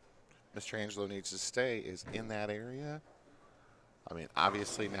Mr. Angelo needs to stay, is in that area. I mean,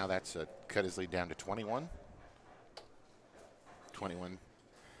 obviously now that's cut his lead down to 21. 21.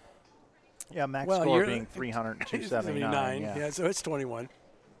 Yeah, max score being 300 and 279. Yeah, so it's 21.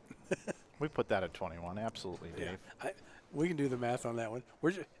 We put that at 21, absolutely, Dave. Yeah. We can do the math on that one.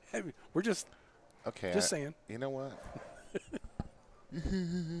 We're just okay. Just saying. You know what?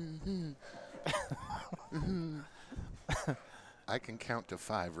 I can count to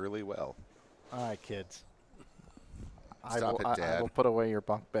 5 really well. All right, kids. Stop it, Dad. I will put away your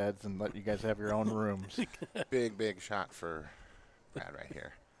bunk beds and let you guys have your own rooms. Big shot for Brad right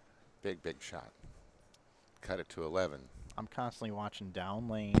here. Big shot. Cut it to 11. I'm constantly watching down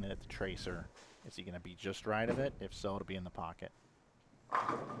lane at the tracer. Is he going to be just right of it? If so, it'll be in the pocket.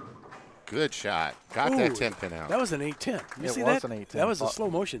 Good shot. Got that 10 pin out. That was an 8-10. You see that? An 8-10. That was a slow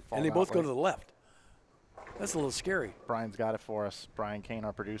motion, and they both go way. to the left. That's a little scary. Brian's got it for us. Brian Kane,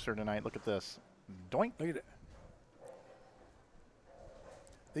 our producer tonight. Look at this. Doink. Look at it.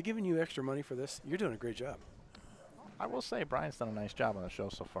 They giving you extra money for this? You're doing a great job. I will say Brian's done a nice job on the show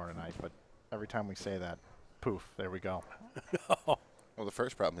so far tonight, but every time we say that, poof, there we go. Well, the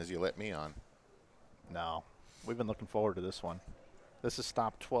first problem is you let me on. No. We've been looking forward to this one. This is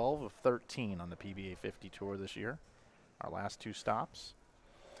stop 12 of 13 on the PBA50 Tour this year. Our last 2 stops.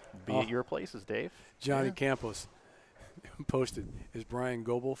 Be at your places, Dave. Johnny Campos posted, is Brian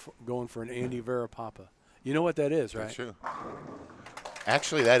Goebel going for an Andy Verapapa? You know what that is, right? That's true.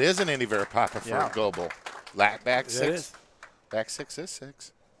 Actually, that is an Andy Verapapa for Goebel. Back 6. Is. Back 6 is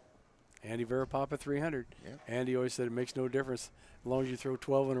 6. Andy Verapapa 300. Yeah. Andy always said it makes no difference as long as you throw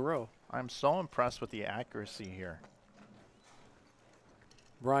 12 in a row. I'm so impressed with the accuracy here.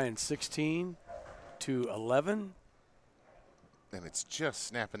 Brian 16 to 11. And it's just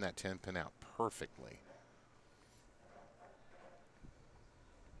snapping that 10 pin out perfectly.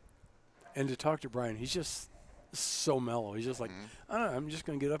 And to talk to Brian, he's just so mellow. He's just like, I don't know, I'm just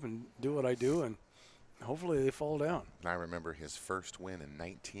going to get up and do what I do, and hopefully they fall down. And I remember his first win in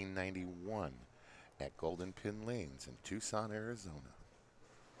 1991 at Golden Pin Lanes in Tucson, Arizona.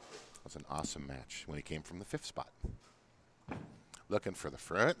 It was an awesome match when he came from the 5th spot. Looking for the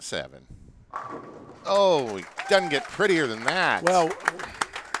front 7. Oh, he doesn't get prettier than that. Well,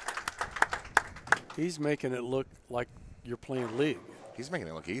 he's making it look like you're playing league. He's making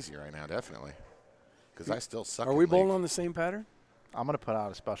it look easier right now, definitely. Because I still suck. Are we bowling on the same pattern? I'm going to put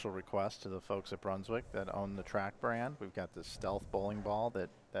out a special request to the folks at Brunswick that own the Track brand. We've got this stealth bowling ball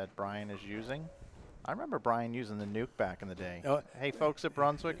that Brian is using. I remember Brian using the Nuke back in the day. Hey, folks at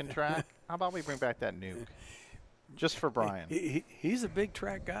Brunswick and Track, how about we bring back that Nuke? Just for Brian. He's a big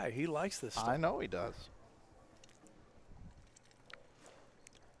track guy. He likes this stuff. I know he does.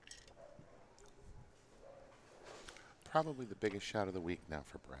 Probably the biggest shot of the week now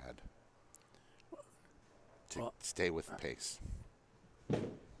for Brad. To stay with the pace.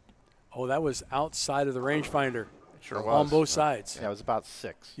 Oh, that was outside of the rangefinder. Sure on was. both sides. Yeah, it was about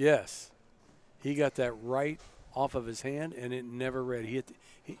 6. Yes. He got that right off of his hand, and it never read.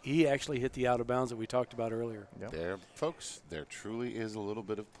 He actually hit the out of bounds that we talked about earlier. Yep. There, folks, there truly is a little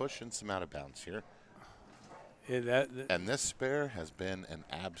bit of push and some out of bounds here. And this spare has been an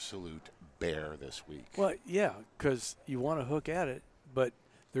absolute bear this week. Well, yeah, because you want to hook at it, but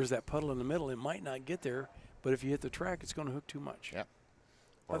there's that puddle in the middle. It might not get there, but if you hit the track, it's going to hook too much. Yep.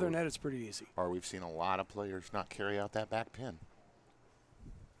 Other than that, it's pretty easy. Or we've seen a lot of players not carry out that back pin.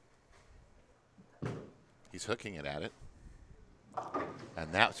 He's hooking it at it.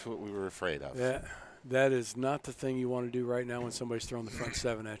 And that's what we were afraid of. Yeah, that is not the thing you want to do right now when somebody's throwing the front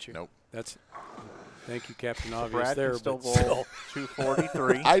 7 at you. Nope. Thank you, Captain Obvious. Brad there, can still but bowl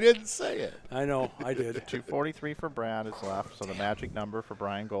 243. I didn't say it. I know, I did. 243 for Brad is left, so the magic number for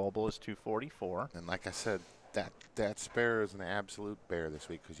Brian Goebel is 244. And like I said, that spare is an absolute bear this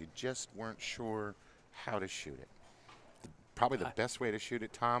week because you just weren't sure how to shoot it. Probably the best way to shoot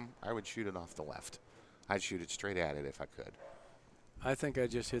it, Tom, I would shoot it off the left. I'd shoot it straight at it if I could. I think I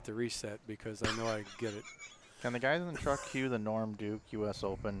just hit the reset because I know I get it. Can the guys in the truck cue the Norm Duke U.S.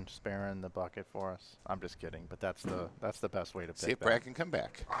 Open spare in the bucket for us? I'm just kidding, but that's the best way to pick See if that. Brad can come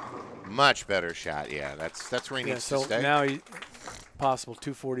back. Much better shot. Yeah, that's where he needs to stay. So now possible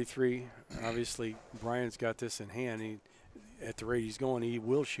 243. Obviously, Brian's got this in hand. At the rate he's going, he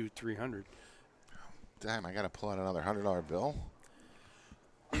will shoot 300. Damn, I got to pull out another $100 bill.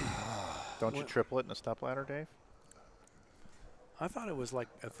 Don't you triple it in a stepladder, Dave? I thought it was like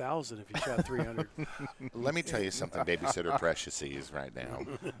 1,000 if you shot 300. Let me tell you something, Babysitter Precious sees right now.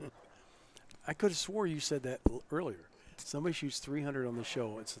 I could have swore you said that earlier. Somebody shoots 300 on the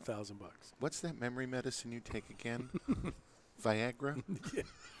show, it's $1,000. What's that memory medicine you take again? Viagra? Yeah.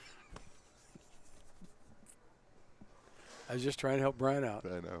 I was just trying to help Bryan out.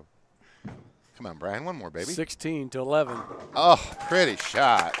 I know. Come on, Bryan, one more, baby. 16 to 11. Oh, pretty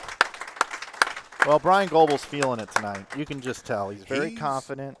shot. Well, Bryan Goebel's feeling it tonight. You can just tell. He's very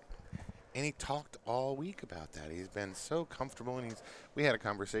confident. And he talked all week about that. He's been so comfortable, and we had a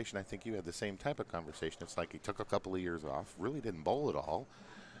conversation. I think you had the same type of conversation. It's like he took a couple of years off, really didn't bowl at all.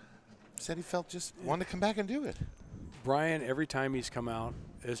 Said he felt just wanted to come back and do it. Bryan, every time he's come out,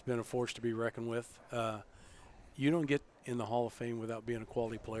 has been a force to be reckoned with. You don't get in the Hall of Fame without being a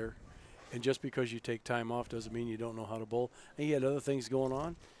quality player. And just because you take time off doesn't mean you don't know how to bowl. And he had other things going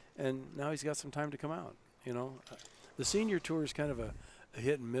on, and now he's got some time to come out. You know, the senior tour is kind of a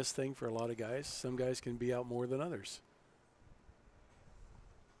hit and miss thing for a lot of guys. Some guys can be out more than others.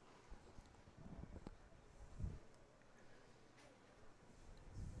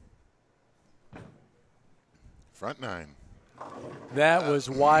 Front 9. That was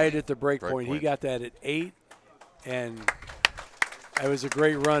wide at the break point. He point. got that at 8, and it was a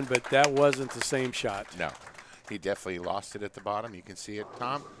great run, but that wasn't the same shot. No. He definitely lost it at the bottom. You can see it,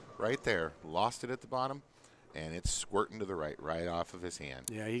 Tom, right there. Lost it at the bottom, and it's squirting to the right off of his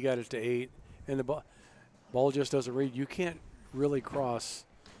hand. Yeah, he got it to 8, and the ball just doesn't read. You can't really cross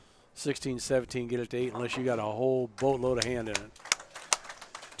 16, 17, get it to 8 unless you got a whole boatload of hand in it.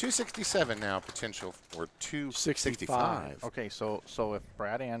 267 now, potential for 265. Okay, so if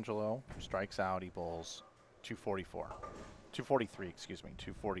Brad Angelo strikes out, he bowls 244. 243, excuse me,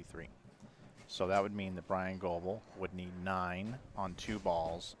 243. So that would mean that Bryan Goebel would need 9 on 2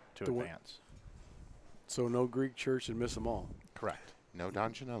 balls to advance. So no Greek church and miss them all. Correct. No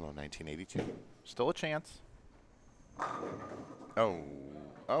Don Janello, 1982. Still a chance.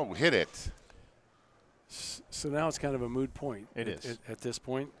 Oh, hit it. So now it's kind of a moot point. It is. At this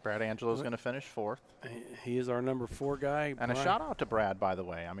point. Brad Angelo's going to finish 4th. He is our number 4 guy. And a shout out to Brad, by the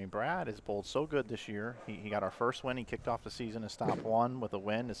way. I mean, Brad has bowled so good this year. He got our first win. He kicked off the season as top 1 with a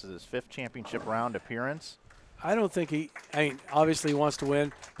win. This is his 5th championship round appearance. I don't think obviously he wants to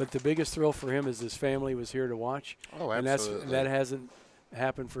win, but the biggest thrill for him is his family was here to watch. Oh, And absolutely. that hasn't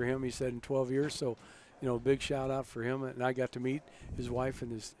happened for him, he said, in 12 years. So, you know, big shout out for him. And I got to meet his wife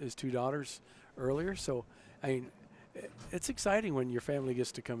and his 2 daughters earlier. So, I mean, it's exciting when your family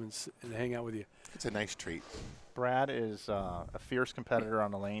gets to come and hang out with you. It's a nice treat. Brad is a fierce competitor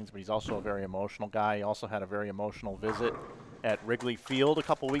on the lanes, but he's also a very emotional guy. He also had a very emotional visit at Wrigley Field a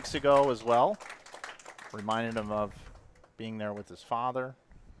couple weeks ago as well. Reminded him of being there with his father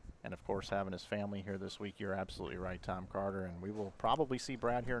and, of course, having his family here this week. You're absolutely right, Tom Carter, and we will probably see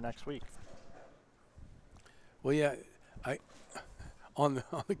Brad here next week. Well, yeah, on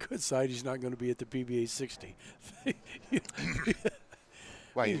the good side, he's not going to be at the PBA50.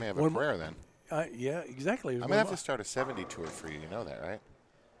 Well, you may have a prayer then. Yeah, exactly. I'm going to have to start a 70 tour for you. You know that, right?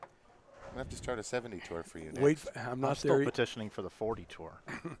 I'm going to have to start a 70 tour for you next. I'm still petitioning for the 40 tour.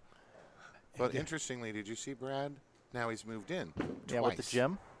 But interestingly, did you see Brad? Now he's moved in Yeah, twice. with the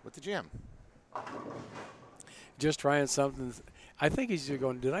gym. With the gym. Just trying something. I think he's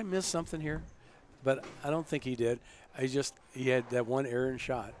going, did I miss something here? But I don't think he did. He had that one errant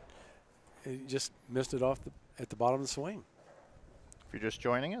shot. He just missed it off at the bottom of the swing. If you're just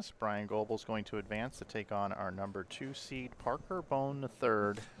joining us, Bryan Goebel's going to advance to take on our number 2 seed, Parker Bohn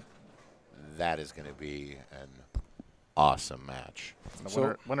III. That is going to be an awesome match. And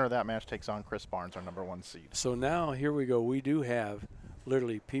the winner of that match takes on Chris Barnes, our number 1 seed. So now here we go. We do have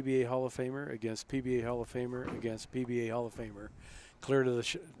literally PBA Hall of Famer against PBA Hall of Famer against PBA Hall of Famer, clear to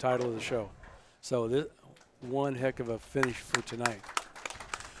the title of the show. So this one heck of a finish for tonight.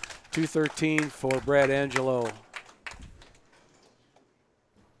 213 for Brad Angelo.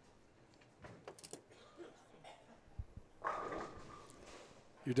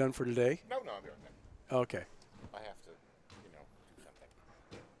 You're done for today? No, I'm doing that. Okay. I have to, do something.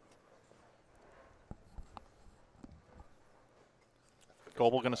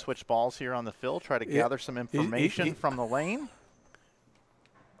 Goebel going to switch balls here on the fill, try to gather some information from the lane.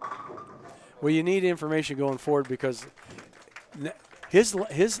 Well, you need information going forward because the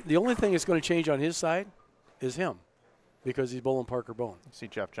only thing that's going to change on his side is him because he's bowling Parker Bohn. See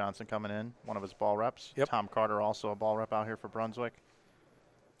Jeff Johnson coming in, one of his ball reps. Yep. Tom Carter, also a ball rep out here for Brunswick.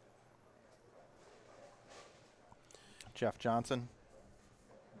 Jeff Johnson.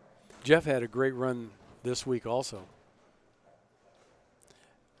 Jeff had a great run this week also.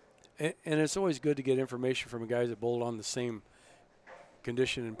 And it's always good to get information from guys that bowled on the same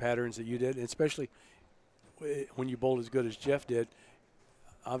condition and patterns that you did, and especially when you bowled as good as Jeff did.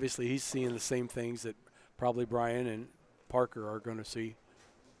 Obviously, he's seeing the same things that probably Bryan and Parker are going to see.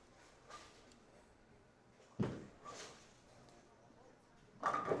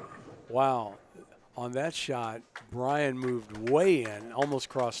 Wow. On that shot, Bryan moved way in, almost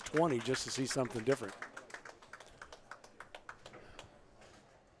crossed 20 just to see something different.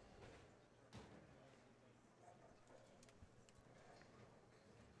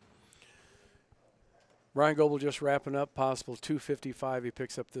 Bryan Goebel just wrapping up, possible 255. He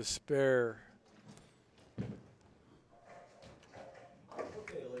picks up the spare.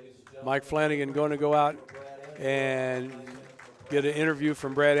 Mike Flanagan going to go out and get an interview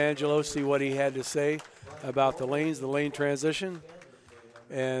from Brad Angelo, see what he had to say about the lanes, the lane transition.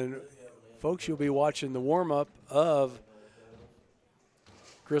 And, folks, you'll be watching the warm-up of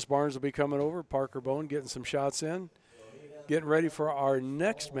Chris Barnes will be coming over, Parker Bohn getting some shots in. Getting ready for our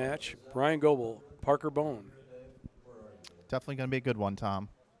next match, Bryan Goebel, Parker Bohn. Definitely going to be a good one, Tom.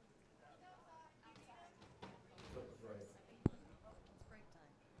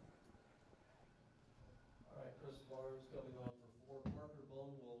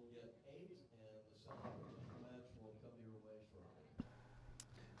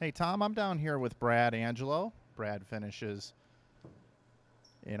 Hey, Tom, I'm down here with Brad Angelo. Brad finishes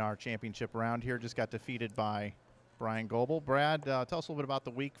in our championship round here. Just got defeated by Bryan Goebel. Brad, tell us a little bit about the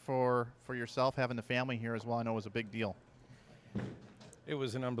week for yourself. Having the family here as well, I know, was a big deal. It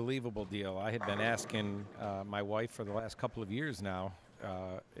was an unbelievable deal. I had been asking my wife for the last couple of years now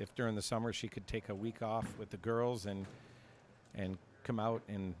if during the summer she could take a week off with the girls and come out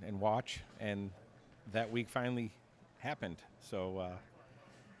and watch. And that week finally happened. So,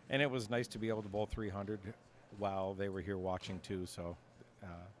 and it was nice to be able to bowl 300 while they were here watching too. So,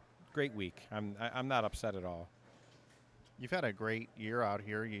 great week. I'm not upset at all. You've had a great year out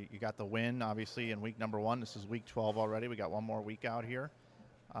here. You got the win, obviously, in week number 1. This is week 12 already. We got one more week out here.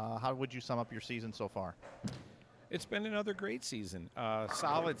 How would you sum up your season so far? It's been another great season,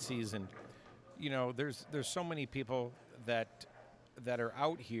 solid season. You know, there's so many people that are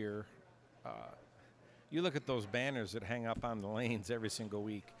out here. You look at those banners that hang up on the lanes every single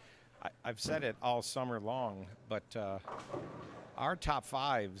week. I've said it all summer long, but our top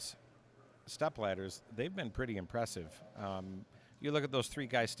 5s, Stepladders, they've been pretty impressive. You look at those 3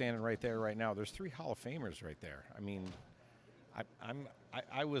 guys standing right there right now. There's 3 Hall of Famers right there. I mean,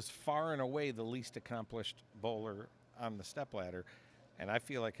 I was far and away the least accomplished bowler on the stepladder, and I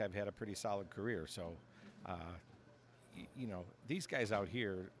feel like I've had a pretty solid career. So, you know, these guys out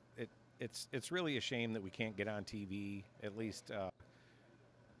here, it's really a shame that we can't get on TV, at least,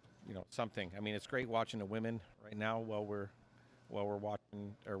 you know, something. I mean, it's great watching the women right now while we're watching,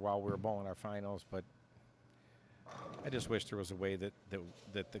 or while we're bowling our finals, but I just wish there was a way that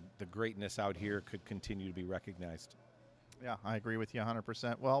the greatness out here could continue to be recognized. Yeah, I agree with you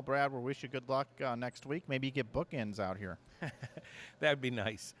 100%. Well, Brad, we'll wish you good luck next week. Maybe you get bookends out here. That'd be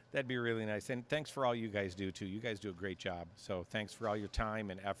nice. That'd be really nice. And thanks for all you guys do, too. You guys do a great job. So thanks for all your time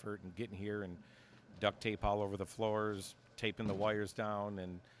and effort and getting here and duct tape all over the floors, taping the wires down,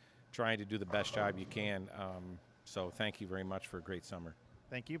 and trying to do the best job you can. So thank you very much for a great summer.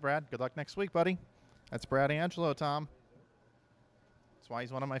 Thank you, Brad. Good luck next week, buddy. That's Brad Angelo, Tom. That's why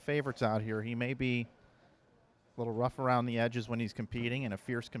he's one of my favorites out here. He may be a little rough around the edges when he's competing and a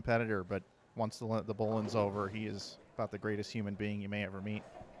fierce competitor, but once the bowling's over, he is about the greatest human being you may ever meet.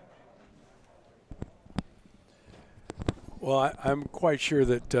 Well, I'm quite sure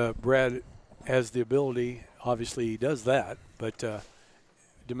that Brad has the ability, obviously he does that, but to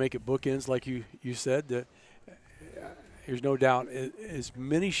make it bookends, like you said, there's no doubt as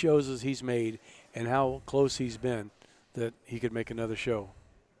many shows as he's made and how close he's been that he could make another show.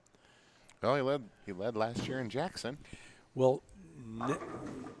 Well, he led last year in Jackson. Well,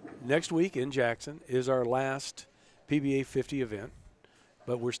 next week in Jackson is our last PBA50 event,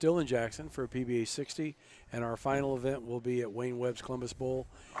 but we're still in Jackson for a PBA60, and our final event will be at Wayne Webb's Columbus Bowl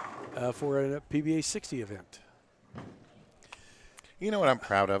for a PBA60 event. You know what I'm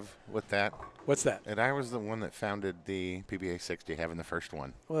proud of with that? What's that? And I was the one that founded the PBA60, having the first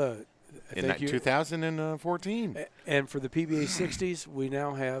one. Well, in 2014. And for the PBA 60s, we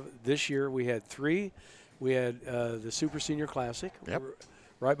now have, this year we had 3. We had the Super Senior Classic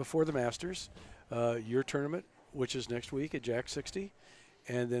right before the Masters, your tournament, which is next week at Jack 60,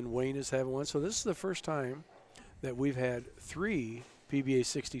 and then Wayne is having one. So this is the first time that we've had 3 PBA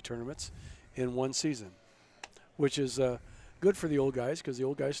 60 tournaments in one season, which is good for the old guys because the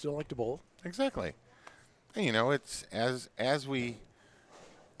old guys still like to bowl. Exactly. And, you know, it's as we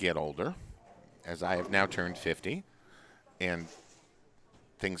get older, as I have now turned 50, and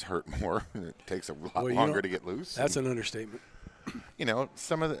things hurt more. It takes a lot longer to get loose. That's an understatement. You know,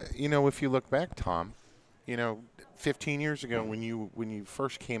 some of the, you know, if you look back, Tom, you know, 15 years ago when you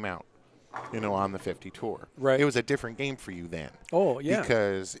first came out, you know, on the 50 tour, right, it was a different game for you then. Oh, yeah.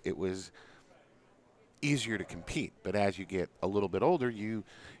 Because it was easier to compete. But as you get a little bit older, you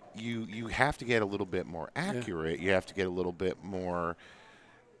have to get a little bit more accurate. You have to get a little bit more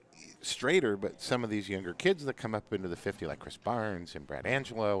straighter. But some of these younger kids that come up into the 50, like Chris Barnes and Brad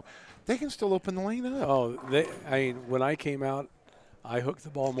Angelo, they can still open the lane up. Oh, I mean, when I came out, I hooked the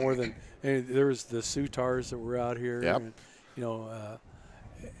ball more than there was the Sutars that were out here. Yep. And, you know,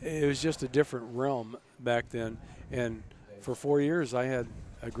 it was just a different realm back then. And for 4 years, I had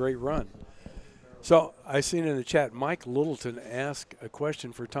a great run. So I seen in the chat, Mike Littleton asked a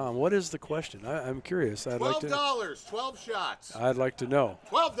question for Tom. What is the question? I'm curious. I'd like to. $12, 12 shots. I'd like to know.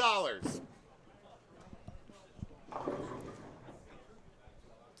 $12.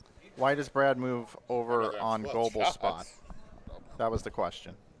 Why does Brad move over on Goebel's spot? That was the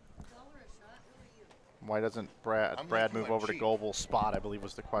question. Why doesn't Brad move over to Goebel's spot? I believe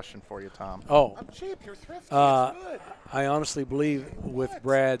was the question for you, Tom. Oh, I'm cheap. You're thrifty. It's good. I honestly believe with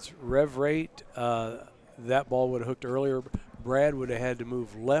Brad's rev rate, that ball would have hooked earlier. Brad would have had to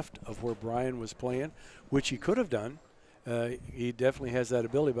move left of where Bryan was playing, which he could have done. He definitely has that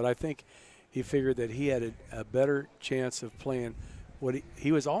ability, but I think he figured that he had a better chance of playing what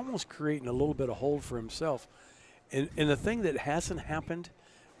he was almost creating a little bit of hold for himself. And the thing that hasn't happened,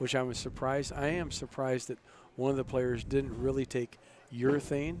 which I am surprised that one of the players didn't really take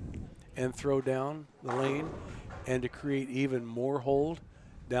urethane and throw down the lane and to create even more hold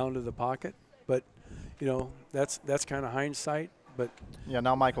down to the pocket. But, you know, that's kind of hindsight. But yeah,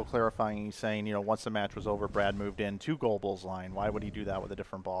 now Michael clarifying, he's saying, you know, once the match was over, Brad moved in to Goebel's line. Why would he do that with a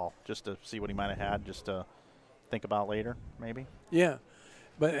different ball? Just to see what he might have had, just to think about later, maybe? Yeah,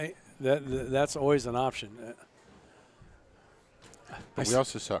 but that's always an option. But we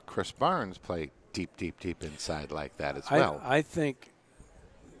also saw Chris Barnes play deep inside like that as well. I think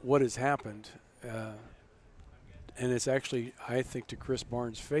what has happened, and it's actually, I think, to Chris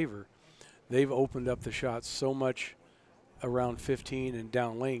Barnes' favor, they've opened up the shots so much around 15 and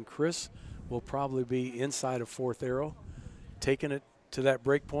down lane. Chris will probably be inside of fourth arrow, taking it to that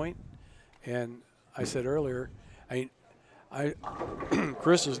break point. And I said earlier,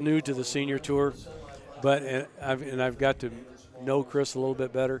 Chris is new to the senior tour, but I've got to know Chris a little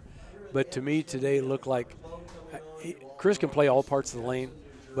bit better. But to me today it looked like Chris can play all parts of the lane,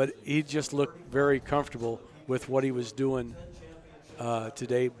 but he just looked very comfortable with what he was doing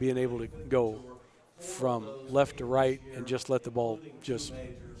today, being able to go from left to right and just let the ball just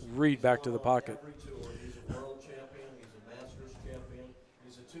read back to the pocket.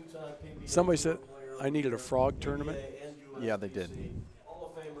 Somebody said I needed a frog tournament. Yeah, they did.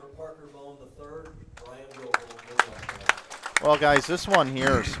 Well, guys, this one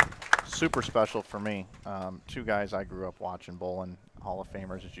here is super special for me. Two guys I grew up watching bowling, Hall of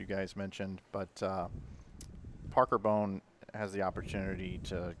Famers, as you guys mentioned. But Parker Bohn has the opportunity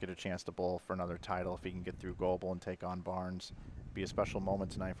to get a chance to bowl for another title if he can get through Goebel and take on Barnes. Be a special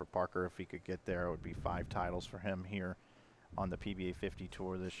moment tonight for Parker if he could get there. It would be 5 titles for him here on the PBA50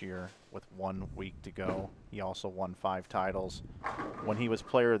 tour this year with 1 week to go. He also won 5 titles. When he was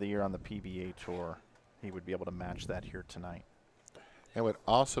Player of the Year on the PBA tour, he would be able to match that here tonight. It would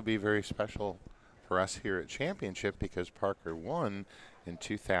also be very special for us here at Championship because Parker won in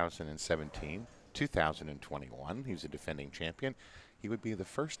 2017, 2021. He was a defending champion. He would be the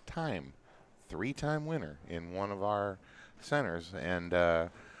first time 3-time winner in one of our centers. And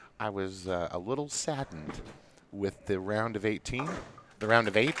I was a little saddened with the round of 8,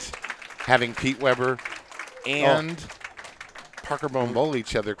 having Pete Weber and Parker Bohn bowl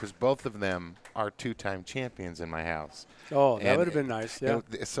each other because both of them are 2-time champions in my house. Oh, that would have been nice, yeah.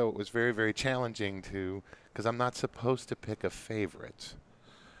 So it was very, very challenging because I'm not supposed to pick a favorite.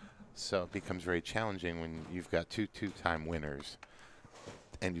 So it becomes very challenging when you've got 2-time winners.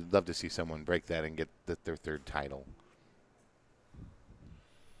 And you'd love to see someone break that and get their 3rd title.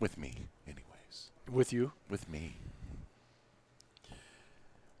 With me, anyways. With you? With me.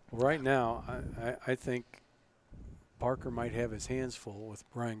 Right now, I think Parker might have his hands full with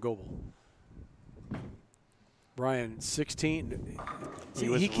Bryan Goebel. Bryan, 16. He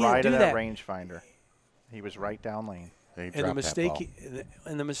was right at that rangefinder. He was right down lane. And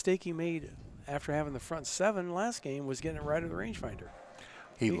the mistake he made after having the front 7 last game was getting it right at the rangefinder.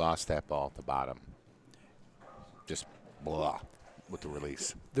 He lost that ball at the bottom. Just blah with the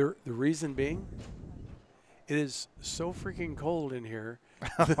release. The reason being, It is so freaking cold in here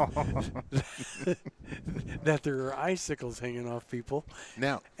that there are icicles hanging off people.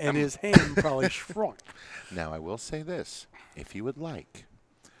 Now, and his hand probably shrunk. Now, I will say this: if you would like,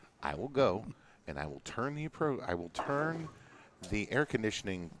 I will go and I will turn the air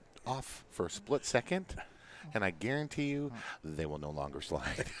conditioning off for a split second, and I guarantee you they will no longer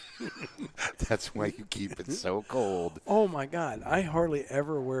slide. That's why you keep it so cold. Oh my God! I hardly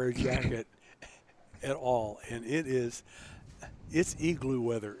ever wear a jacket at all, and it's igloo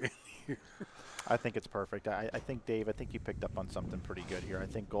weather in here. I think it's perfect. I think, Dave, I think you picked up on something pretty good here. I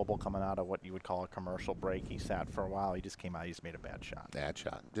think Goebel coming out of what you would call a commercial break. He sat for a while. He just came out. He just made a bad shot. Bad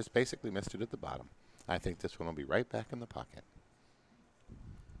shot. Just basically missed it at the bottom. I think this one will be right back in the pocket.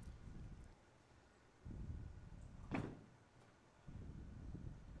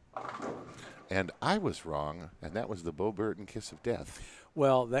 And I was wrong, and that was the Bo Burton kiss of death.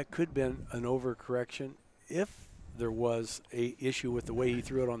 Well, that could have been an overcorrection if there was a issue with the way he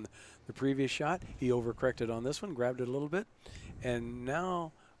threw it on the previous shot. He overcorrected on this one, grabbed it a little bit, and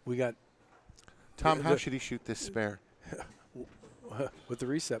now we got. Tom, how should he shoot this spare? With the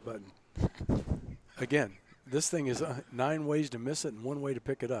reset button. Again, this thing is 9 ways to miss it and 1 way to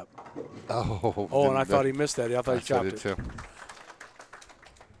pick it up. Oh, and I thought he missed that. I thought he chopped it. Too.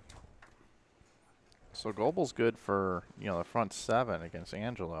 So Goebel's good for, the front 7 against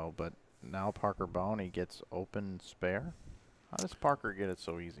Angelo, but now Parker Bohn, he gets open spare. How does Parker get it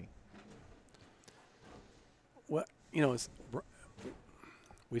so easy? Well,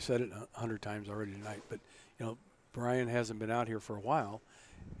 we've said it 100 times already tonight, but, Bryan hasn't been out here for a while,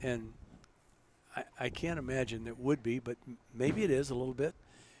 and I can't imagine it would be, but maybe it is a little bit.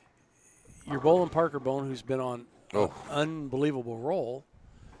 You're bowling Parker Bohn, who's been on an unbelievable roll.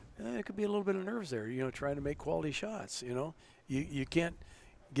 It could be a little bit of nerves there, trying to make quality shots. You can't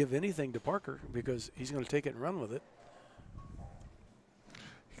give anything to Parker because he's going to take it and run with it.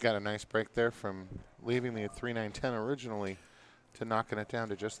 He got a nice break there from leaving the 3-9-10 originally to knocking it down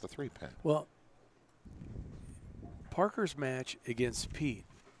to just the 3-pin. Well, Parker's match against Pete,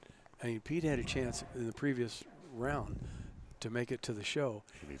 Pete had a chance in the previous round to make it to the show.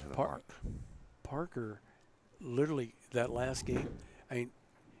 Parker, literally, that last game,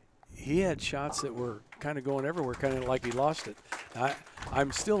 he had shots that were kind of going everywhere, kind of like he lost it.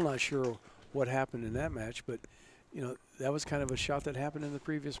 I'm still not sure what happened in that match, but, that was kind of a shot that happened in the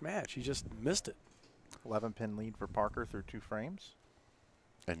previous match. He just missed it. 11-pin lead for Parker through 2 frames.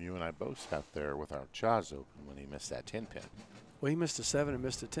 And you and I both sat there with our jaws open when he missed that 10-pin. Well, he missed a 7 and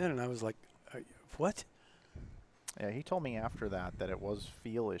missed a 10, and I was like, what? Yeah, he told me after that it was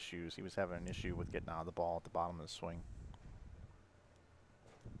feel issues. He was having an issue with getting out of the ball at the bottom of the swing.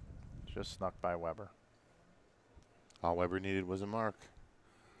 Just snuck by Weber. All Weber needed was a mark.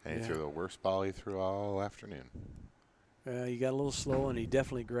 And he threw the worst ball he threw all afternoon. He got a little slow, and he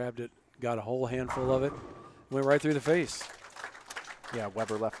definitely grabbed it, got a whole handful of it, went right through the face. Yeah,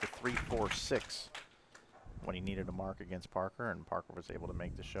 Weber left a 3-4-6 when he needed a mark against Parker, and Parker was able to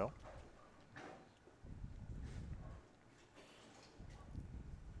make the show.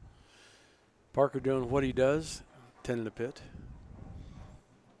 Parker doing what he does, 10 in the pit.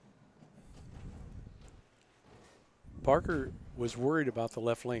 Parker was worried about the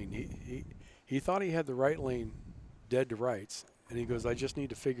left lane. He thought he had the right lane dead to rights, and he goes, I just need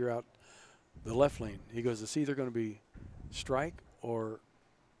to figure out the left lane. He goes, it's either going to be strike or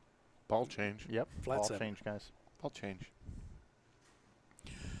ball change. Yep, flat ball 7. change, guys. Ball change.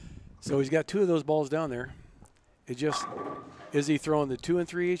 So he's got 2 of those balls down there. It just, is he throwing the 2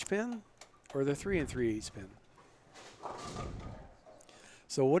 3/8 pin or the 3 3/8 pin?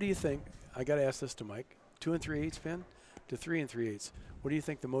 So what do you think? I got to ask this to Mike. 2 3/8 pin to 3 3/8. What do you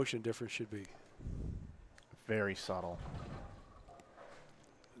think the motion difference should be? Very subtle.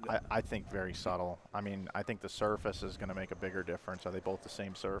 I think very subtle. I think the surface is going to make a bigger difference. Are they both the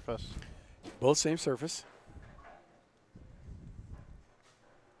same surface? Both same surface.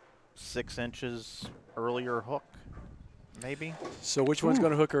 6 inches earlier hook, maybe? So which one's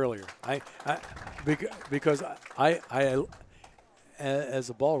going to hook earlier? Because I as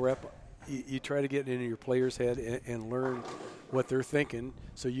a ball rep, you try to get into your player's head and learn what they're thinking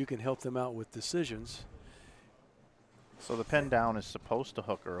so you can help them out with decisions. So the pin down is supposed to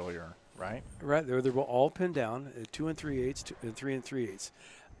hook earlier, right? Right. They're all pinned down at 2 3/8 and 3 3/8.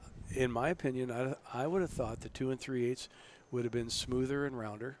 In my opinion, I would have thought the 2 3/8 would have been smoother and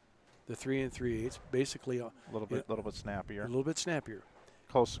rounder. The 3 3/8 basically a little bit snappier. A little bit snappier.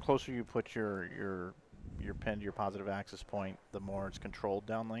 Closer you put your pin to your positive axis point, the more it's controlled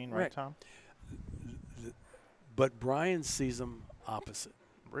down lane, right, Tom? But Bryan sees them opposite.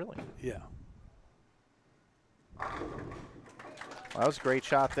 Really? Yeah. That was a great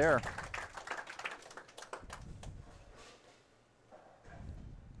shot there.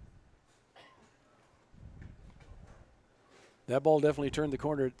 That ball definitely turned the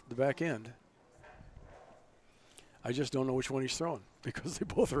corner at the back end. I just don't know which one he's throwing because they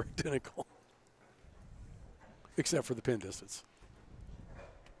both are identical, except for the pin distance.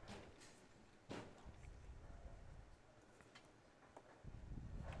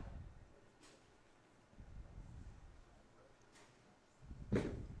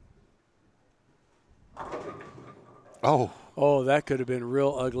 Oh, that could have been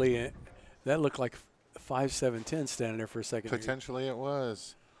real ugly. That looked like 5-7-10 standing there for a second. Potentially it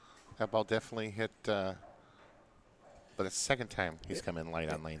was. That ball definitely hit, but the second time he's come in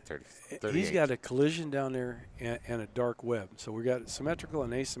light on lane 38. He's got a collision down there and a dark web. So we got symmetrical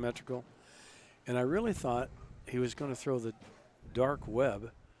and asymmetrical. And I really thought he was going to throw the dark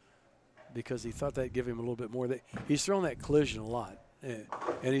web because he thought that'd give him a little bit more. He's thrown that collision a lot, and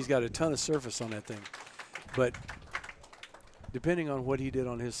he's got a ton of surface on that thing. But depending on what he did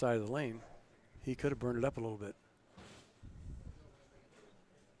on his side of the lane, he could have burned it up a little bit.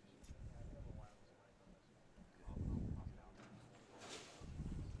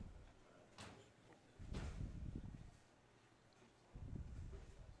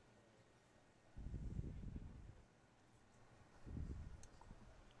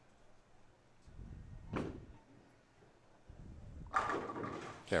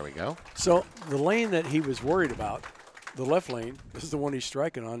 There we go. So the lane that he was worried about, the left lane, is the one he's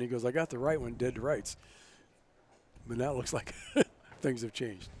striking on. He goes, I got the right one dead to rights. But now it looks like things have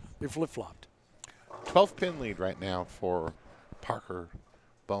changed. They flip-flopped. 12-pin lead right now for Parker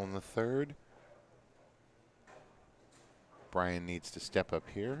Bohn III. Bryan needs to step up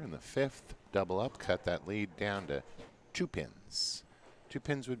here in the 5th, double up, cut that lead down to 2 pins. 2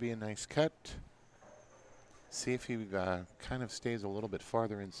 pins would be a nice cut. See if he kind of stays a little bit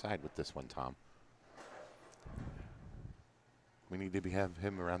farther inside with this one, Tom. We need to have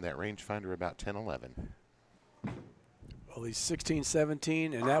him around that rangefinder about 10-11. Well, he's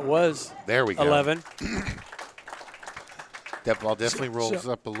 16-17, and that was there we go. 11. That ball definitely rolls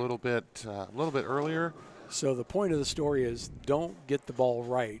up a little bit earlier. So the point of the story is don't get the ball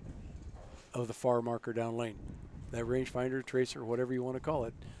right of the far marker down lane. That rangefinder, tracer, whatever you want to call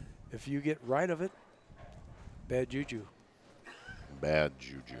it. If you get right of it, bad juju. Bad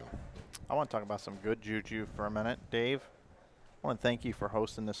juju. I want to talk about some good juju for a minute. Dave, I want to thank you for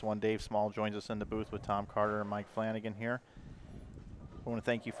hosting this one. Dave Small joins us in the booth with Tom Carter and Mike Flanagan here. I want to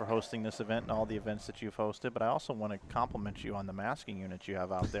thank you for hosting this event and all the events that you've hosted, but I also want to compliment you on the masking units you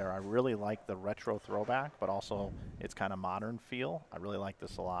have out there. I really like the retro throwback, but also its kind of modern feel. I really like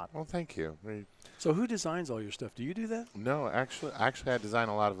this a lot. Well, thank you. So who designs all your stuff? Do you do that? No, actually I design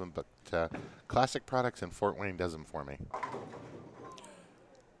a lot of them, but Classic Products in Fort Wayne does them for me.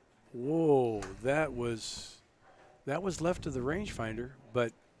 Whoa, that was left of the rangefinder,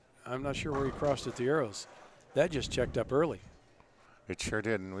 but I'm not sure where he crossed at the arrows. That just checked up early. It sure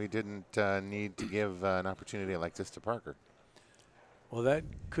did, and we didn't need to give an opportunity like this to Parker. Well, that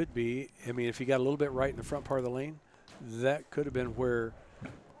could be. I mean, if he got a little bit right in the front part of the lane, that could have been where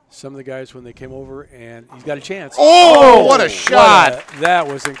some of the guys, when they came over, and he's got a chance. Oh, what a shot. That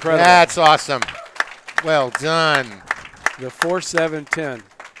was incredible. That's awesome. Well done. The 4-7-10.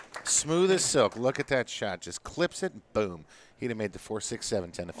 Smooth as silk. Look at that shot. Just clips it, and boom. He'd have made the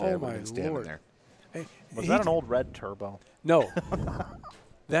 4-6-7-10 if that would been standing there. Hey, was that an old red turbo? No.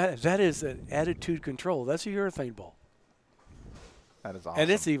 that is an attitude control. That's a urethane ball. That is awesome. And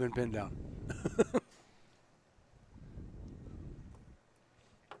it's even pinned down.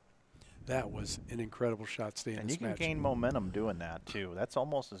 That was an incredible shot staying and you can gain momentum doing that, too. That's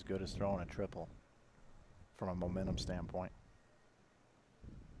almost as good as throwing a triple from a momentum standpoint.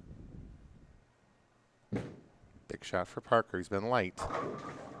 Big shot for Parker. He's been light.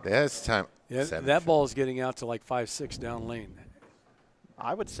 This time. Yeah, that ball is getting out to like 5-6 down lane.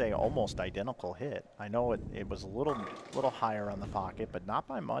 I would say almost identical hit. I know it was a little higher on the pocket, but not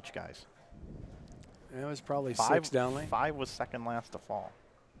by much, guys. It was probably 6 down lane. 5 was second last to fall.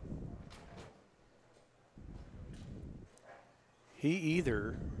 He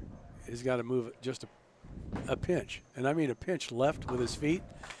either has got to move just a pinch, and I mean a pinch left with his feet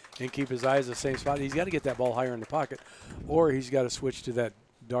and keep his eyes the same spot. He's got to get that ball higher in the pocket, or he's got to switch to that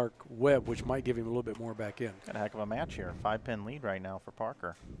dark web, which might give him a little bit more back in. Got a heck of a match here. 5-pin lead right now for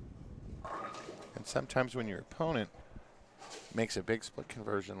Parker. And sometimes when your opponent makes a big split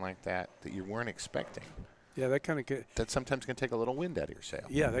conversion like that you weren't expecting. Yeah, that kind of that sometimes can take a little wind out of your sail.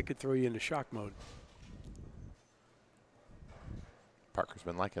 Yeah, that could throw you into shock mode. Parker's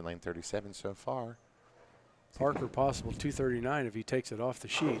been liking lane 37 so far. Parker possible 239 if he takes it off the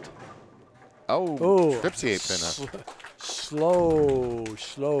sheet. Oh, trips the 8-pin up. Slow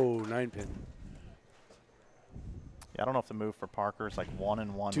 9-pin. Yeah, I don't know if the move for Parker is like 1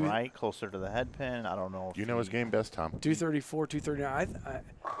 and 1 right, closer to the head pin. I don't know. If you know his game best, Tom. 234, 239.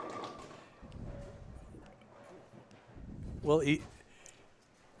 Well,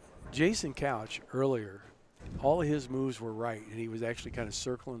 Jason Couch earlier, all of his moves were right, and he was actually kind of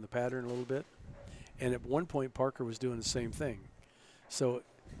circling the pattern a little bit. And at one point, Parker was doing the same thing. So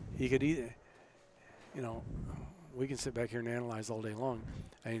he could either, you know, we can sit back here and analyze all day long.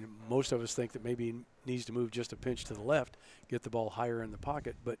 I mean, most of us think that maybe he needs to move just a pinch to the left, get the ball higher in the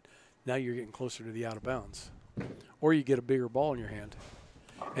pocket, but now you're getting closer to the out of bounds. Or you get a bigger ball in your hand.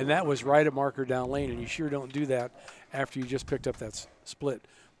 And that was right at marker down lane, and you sure don't do that after you just picked up that split.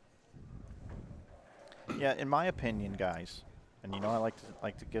 Yeah, in my opinion, guys, and you know I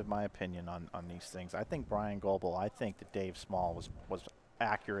like to give my opinion on these things. I think Bryan Goebel, I think that Dave Small was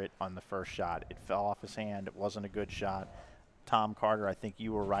accurate on the first shot. It fell off his hand. It wasn't a good shot. Tom Carter, I think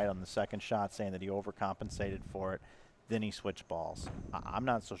you were right on the second shot, saying that he overcompensated for it. Then he switched balls. I'm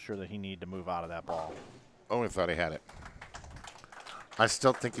not so sure that he needed to move out of that ball. Only thought he had it. I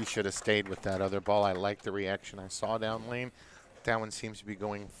still think he should have stayed with that other ball. I like the reaction I saw down lane. That one seems to be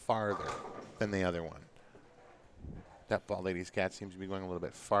going farther than the other one. That ball, Ladies Cat, seems to be going a little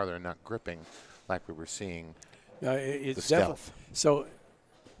bit farther and not gripping like we were seeing It's the stealth. So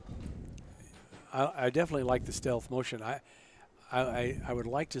I definitely like the stealth motion. I would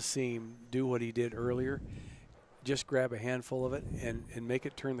like to see him do what he did earlier, just grab a handful of it and make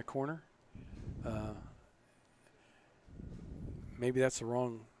it turn the corner. Maybe that's the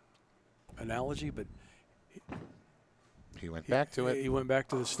wrong analogy, but he went back to it. He went back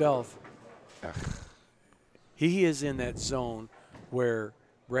to the stealth. Ugh. He is in that zone where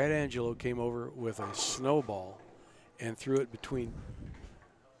Brad Angelo came over with a snowball and threw it between,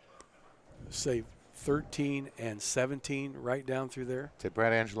 say, 13 and 17, right down through there. Did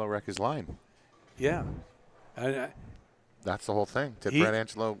Brad Angelo wreck his line? Yeah. That's the whole thing. Did Brad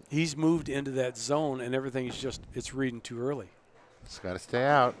Angelo? He's moved into that zone, and everything is just, it's reading too early. It's got to stay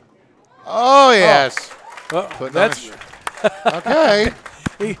out. Oh, yes. That's okay.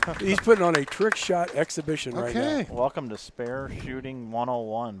 He's putting on a trick shot exhibition right now. Welcome to Spare Shooting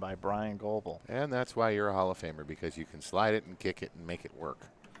 101 by Bryan Goebel. And that's why you're a Hall of Famer, because you can slide it and kick it and make it work.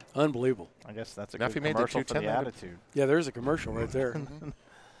 Unbelievable. I guess that's a now good if you made commercial the for the attitude. Yeah, there's a commercial right there.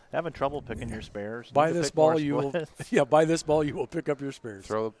 Having trouble picking your spares. Buy this ball, you will. Yeah, buy this ball, you will pick up your spares.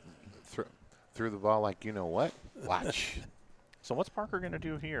 Throw the ball like you know what. Watch. So what's Parker going to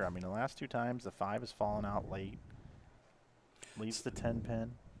do here? I mean, the last two times the 5 has fallen out late. Leaves the 10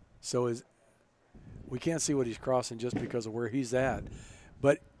 pin. So we can't see what he's crossing just because of where he's at.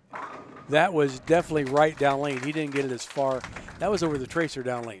 But that was definitely right down lane. He didn't get it as far. That was over the tracer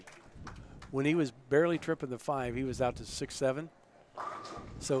down lane. When he was barely tripping the 5, he was out to 6-7.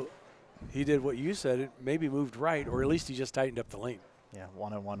 So he did what you said. It maybe moved right, or at least he just tightened up the lane. Yeah,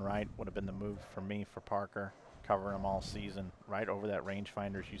 1 and 1 right would have been the move for me for Parker. Covering him all season. Right over that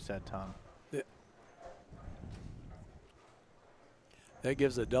rangefinder, as you said, Tom. Yeah. That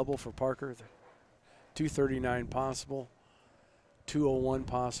gives a double for Parker. 239 possible. 201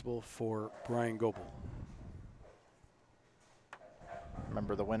 possible for Bryan Goebel.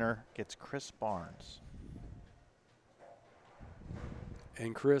 Remember, the winner gets Chris Barnes.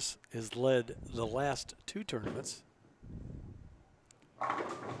 And Chris has led the last 2 tournaments.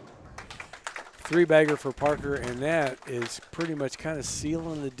 3-bagger for Parker, and that is pretty much kind of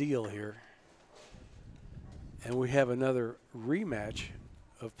sealing the deal here. And we have another rematch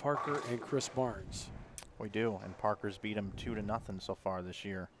of Parker and Chris Barnes. We do, and Parker's beat him 2-0 so far this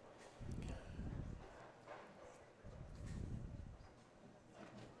year.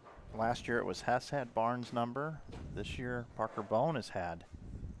 Last year it was Hess had Barnes' number. This year Parker Bohn has had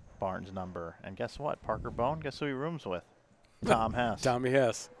Barnes' number. And guess what? Parker Bohn, guess who he rooms with? Tom Hess. Tommy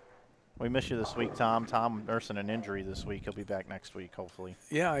Hess. We miss you this week, Tom. Tom nursing an injury this week. He'll be back next week, hopefully.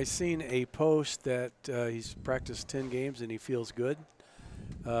 Yeah, I seen a post that he's practiced 10 games and he feels good.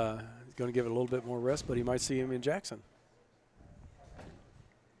 He's going to give it a little bit more rest, but he might see him in Jackson.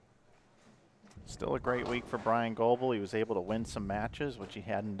 Still a great week for Bryan Goebel. He was able to win some matches, which he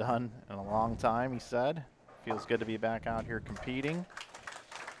hadn't done in a long time, he said. Feels good to be back out here competing.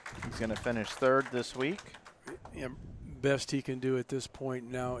 He's going to finish 3rd this week. Yeah, best he can do at this point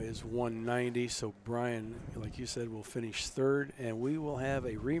now is 190. So Bryan, like you said, will finish 3rd, and we will have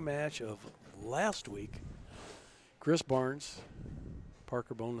a rematch of last week. Chris Barnes,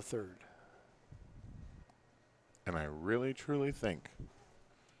 Parker Bohn III. And I really, truly think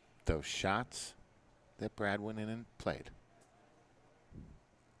those shots that Brad went in and played.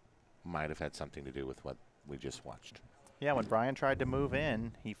 Might have had something to do with what we just watched. Yeah, when Bryan tried to move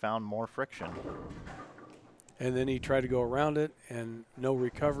in, he found more friction. And then he tried to go around it and no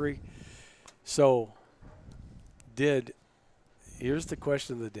recovery. So here's the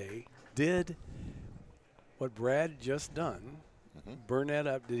question of the day. Did what Brad just done burn that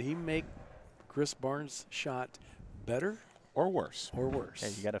up? Did he make Chris Barnes' shot better? Or worse. Or worse. Yeah,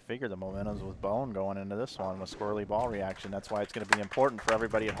 you got to figure the momentum's with Bohn going into this one with squirrely ball reaction. That's why it's going to be important for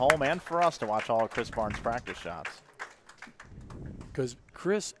everybody at home and for us to watch all of Chris Barnes' practice shots. Because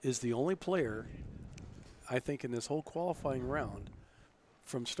Chris is the only player, I think, in this whole qualifying round,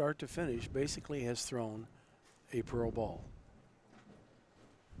 from start to finish, basically has thrown a pearl ball.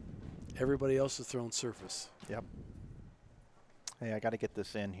 Everybody else has thrown surface. Yep. Hey, I got to get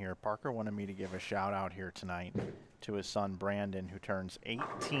this in here. Parker wanted me to give a shout out here tonight to his son Brandon, who turns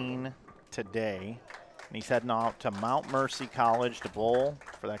 18 today. And he's heading out to Mount Mercy College to bowl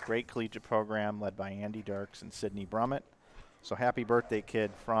for that great collegiate program led by Andy Dirks and Sidney Brummett. So happy birthday,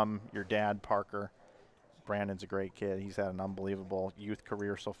 kid, from your dad, Parker. Brandon's a great kid. He's had an unbelievable youth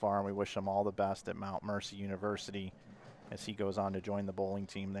career so far, and we wish him all the best at Mount Mercy University as he goes on to join the bowling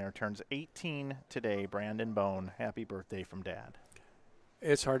team there. Turns 18 today, Brandon Bohn. Happy birthday from Dad.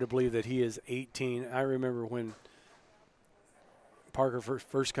 It's hard to believe that he is 18. I remember when Parker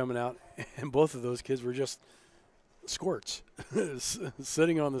first coming out, and both of those kids were just squirts,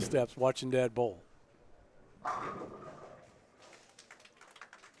 sitting on the steps watching Dad bowl.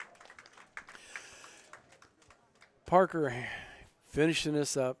 Parker finishing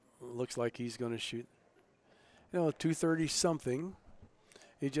this up. Looks like he's going to shoot, 230 something.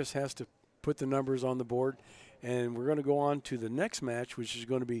 He just has to put the numbers on the board. And we're going to go on to the next match, which is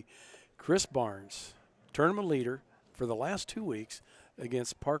going to be Chris Barnes, tournament leader for the last 2 weeks,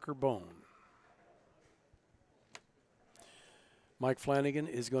 against Parker Bohn. Mike Flanagan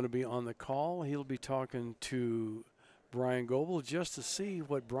is going to be on the call. He'll be talking to Bryan Goebel just to see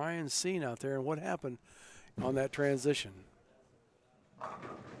what Bryan's seen out there and what happened on that transition. How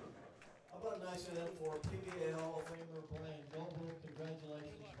about a nice end for PBA Hall of Famer Bryan Goebel?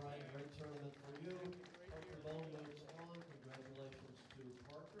 Congratulations, Bryan. Great tournament for you. Parker Bohn moves on. Congratulations to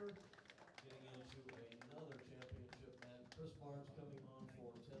Parker. Getting into another championship match. Chris Barnes coming on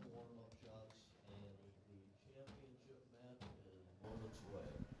for 10 warm-up shots, and the championship match is moments away.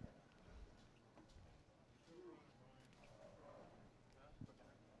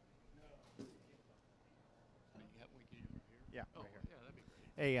 Yeah, right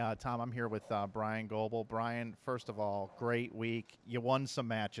here. Hey, Tom, I'm here with Bryan Goebel. Bryan, first of all, great week. You won some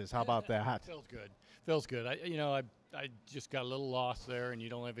matches. How about that? Feels good. Feels good. I just got a little lost there, and you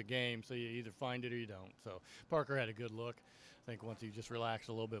don't have a game, so you either find it or you don't. So Parker had a good look. I think once he just relaxed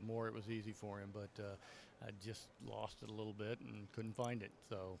a little bit more, it was easy for him. But I just lost it a little bit and couldn't find it.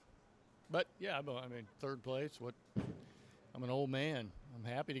 So, but yeah, I mean, third place. I'm an old man. I'm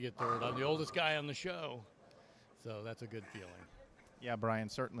happy to get third. I'm the oldest guy on the show, so that's a good feeling. Yeah, Bryan,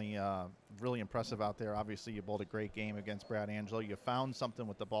 certainly really impressive out there. Obviously, you bowled a great game against Brad Angelo. You found something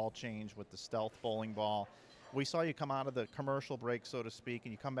with the ball change, with the stealth bowling ball. We saw you come out of the commercial break, so to speak,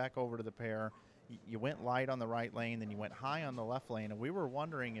 and you come back over to the pair. You went light on the right lane, then you went high on the left lane, and we were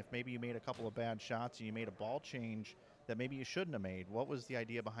wondering if maybe you made a couple of bad shots and you made a ball change that maybe you shouldn't have made. What was the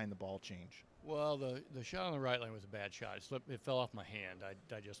idea behind the ball change? Well, the shot on the right lane was a bad shot. It fell off my hand.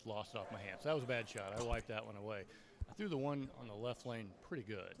 I just lost it off my hand. So that was a bad shot. I wiped that one away. I threw the one on the left lane pretty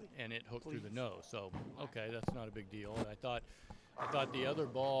good, and it hooked through the nose. So, okay, that's not a big deal. And I thought the other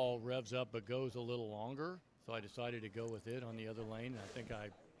ball revs up but goes a little longer, so I decided to go with it on the other lane. And I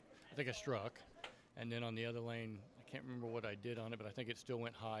think I struck. And then on the other lane, I can't remember what I did on it, but I think it still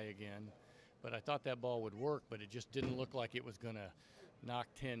went high again. But I thought that ball would work, but it just didn't look like it was going to knock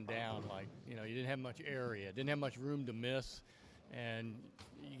 10 down. Like, you didn't have much area. Didn't have much room to miss, and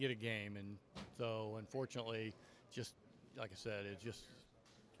you get a game. And so, unfortunately, just like I said, it just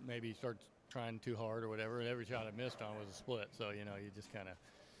maybe starts trying too hard or whatever, and every shot I missed on was a split. So, you just kind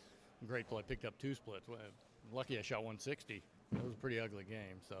of grateful I picked up 2 splits. Lucky I shot 160. It was a pretty ugly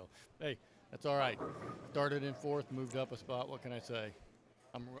game. So, hey, that's all right. Started in 4th, moved up a spot. What can I say?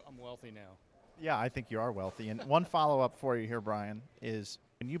 I'm wealthy now. Yeah, I think you are wealthy. And one follow-up for you here, Bryan, is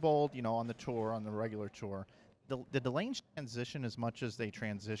when you bowled, on the tour, on the regular tour, did the lanes transition as much as they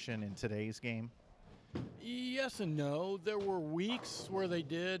transition in today's game? Yes and no. There were weeks where they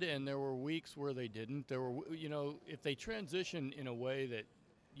did, and there were weeks where they didn't. There were, if they transition in a way that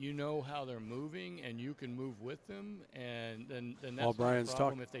how they're moving and you can move with them, and then that's While Bryan's not a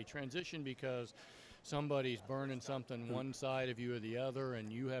problem. talking. If they transition because somebody's burning something one side of you or the other,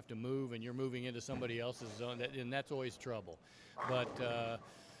 and you have to move, and you're moving into somebody else's zone, and that's always trouble. But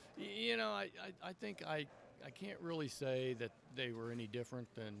you know, I think I can't really say that they were any different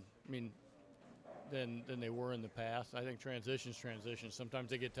than they were in the past. I think transitions. Sometimes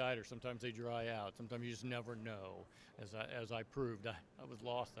they get tighter. Sometimes they dry out. Sometimes you just never know. As I proved, I was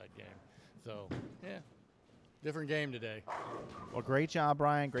lost that game. So yeah, different game today. Well, great job,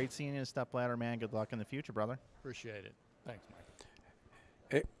 Bryan. Great seeing you in Stepladder, man. Good luck in the future, brother. Appreciate it. Thanks, Mike.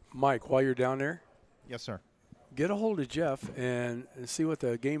 Hey, Mike, while you're down there, Yes, sir. get a hold of Jeff and see what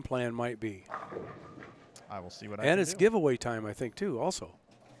the game plan might be. I will see what I can do. And it's giveaway time, I think, too, also.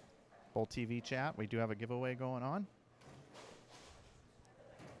 BowlTV chat. We do have a giveaway going on.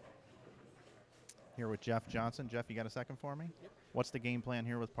 Here with Jeff Johnson. Jeff, you got a second for me? Yep. What's the game plan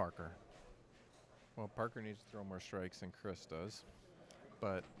here with Parker? Well, Parker needs to throw more strikes than Chris does,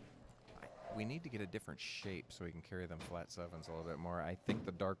 but we need to get a different shape so he can carry them flat sevens a little bit more. I think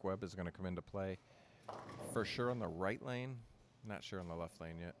the dark web is going to come into play for sure on the right lane, not sure on the left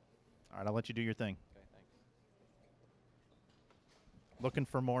lane yet. All right, I'll let you do your thing. Okay, thanks. Looking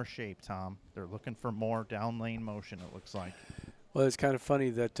for more shape, Tom. They're looking for more down lane motion, it looks like. Well, it's kind of funny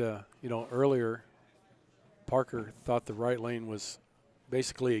that, you know, earlier Parker thought the right lane was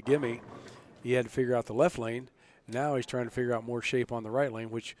basically a gimme. He had to figure out the left lane. Now he's trying to figure out more shape on the right lane,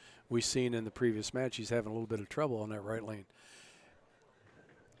 which we've seen in the previous match. He's having a little bit of trouble on that right lane.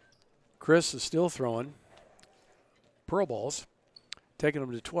 Chris is still throwing pearl balls, taking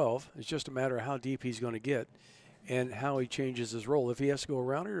them to 12. It's just a matter of how deep he's going to get and how he changes his roll, if he has to go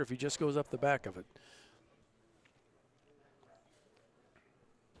around it or if he just goes up the back of it.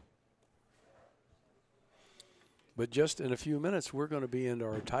 But just in a few minutes, we're going to be into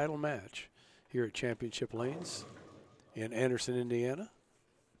our title match here at Championship Lanes in Anderson, Indiana.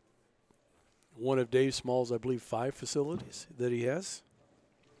 One of Dave Small's, I believe, 5 facilities that he has.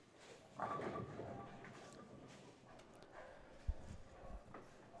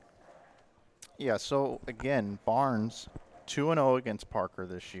 Yeah, so again, Barnes 2-0 against Parker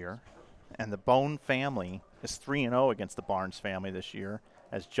this year, and the Bohn family is 3-0 against the Barnes family this year,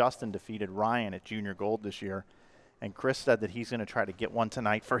 as Justin defeated Ryan at Junior Gold this year. And Chris said that he's going to try to get one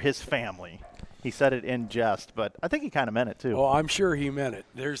tonight for his family. He said it in jest, but I think he kind of meant it too. Oh, I'm sure he meant it.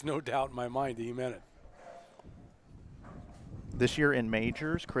 There's no doubt in my mind that he meant it. This year in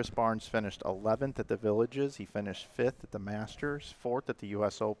majors, Chris Barnes finished 11th at the Villages. He finished 5th at the Masters, 4th at the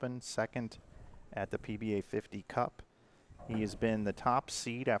U.S. Open, 2nd at the PBA50 Cup. He has been the top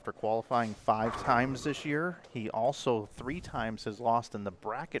seed after qualifying 5 times this year. He also 3 times has lost in the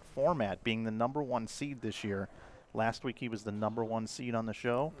bracket format, being the #1 seed this year. Last week he was the #1 seed on the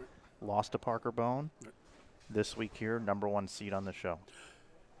show, lost to Parker Bohn. This week here, #1 seed on the show.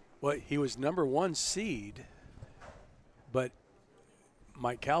 Well, he was #1 seed, but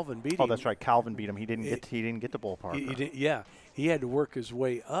Mike Calvin beat him. Oh, that's right. Calvin beat him. He didn't get to Bull Parker. He didn't, yeah, he had to work his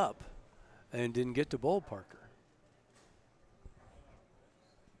way up and didn't get to Bull Parker.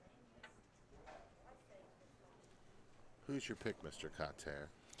 Who's your pick, Mr. Cotter?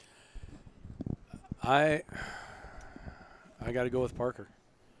 I got to go with Parker.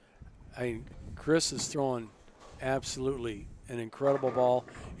 Chris is throwing absolutely an incredible ball.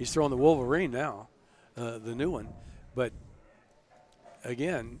 He's throwing the Wolverine now, the new one. But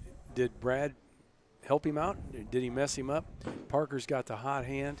again, did Brad help him out? Did he mess him up? Parker's got the hot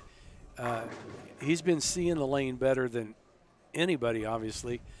hand. He's been seeing the lane better than anybody,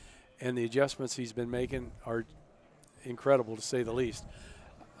 obviously, and the adjustments he's been making are incredible, to say the least.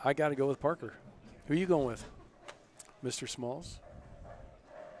 I got to go with Parker. Who are you going with, Mr. Smalls?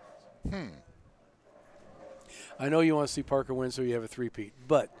 I know you want to see Parker win, so you have a three-peat.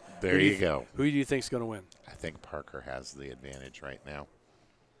 But there you go. Who do you think is going to win? I think Parker has the advantage right now.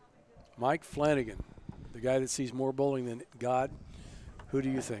 Mike Flanagan, the guy that sees more bowling than God. Who do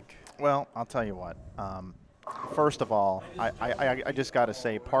you think? Well, I'll tell you what. First of all, I just got to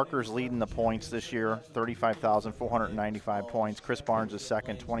say Parker's leading the points this year, 35,495 points. Chris Barnes is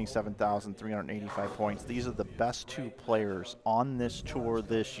second, 27,385 points. These are the best 2 players on this tour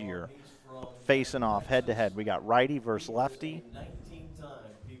this year, facing off head-to-head. We got righty versus lefty,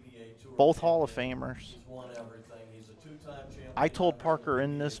 both Hall of Famers. I told Parker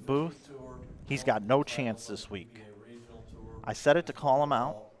in this booth he's got no chance this week. I said it to call him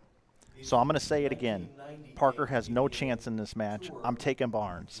out, so I'm going to say it again. Parker has no chance in this match. I'm taking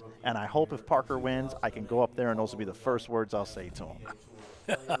Barnes, and I hope if Parker wins, I can go up there and those will be the first words I'll say to him.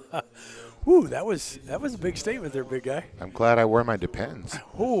 Woo, that was a big statement there, big guy. I'm glad I wear my Depends.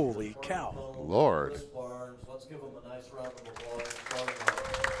 Holy cow. Lord. Let's give him a nice round of applause.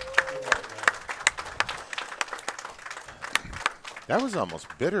 That was almost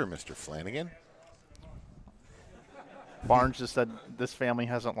bitter, Mr. Flanagan. Barnes just said this family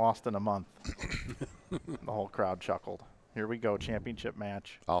hasn't lost in a month. The whole crowd chuckled. Here we go, championship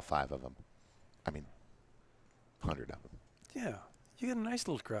match. All 5 of them. I mean, 100 of them. Yeah, you got a nice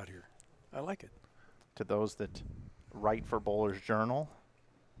little crowd here. I like it. To those that write for Bowler's Journal,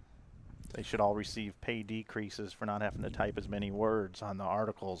 they should all receive pay decreases for not having to type as many words on the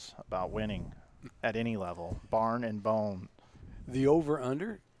articles about winning at any level. Barn and Bohn. The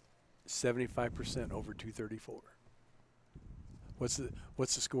over-under, 75% over 234. What's the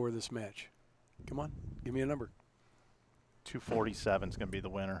score of this match? Come on, give me a number. 247 is going to be the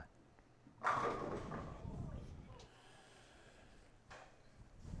winner.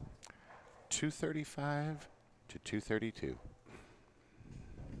 $235 to $232.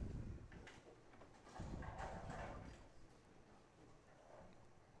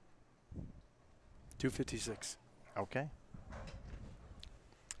 $256. Okay.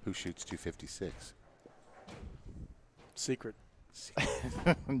 Who shoots 256? Secret.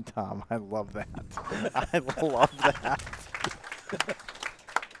 Tom, I love that. I love that.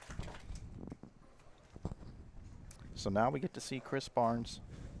 So now we get to see Chris Barnes.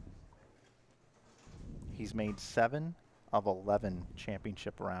 He's made 7 of 11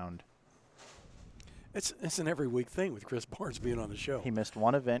 championship round. It's an every week thing with Chris Barnes being on the show. He missed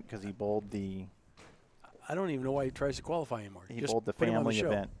one event because he bowled the. I don't even know why he tries to qualify anymore. He Just bowled the put him on family show.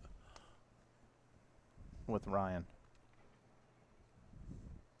 event with Ryan.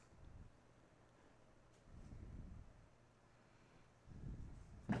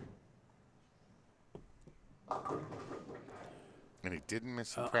 And he didn't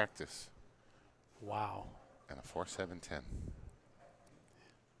miss in practice. Wow. And a 4.710.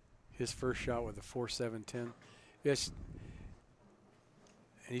 His first shot with a 4.710. Yes.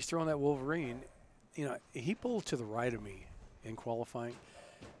 And he's throwing that Wolverine. You know, he bowled to the right of me in qualifying.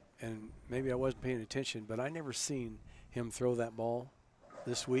 And maybe I wasn't paying attention, but I never seen him throw that ball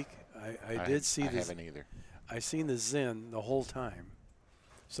this week. I did see this. I haven't either. I seen the Zen the whole time.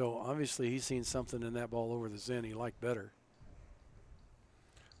 So obviously he's seen something in that ball over the Zen he liked better.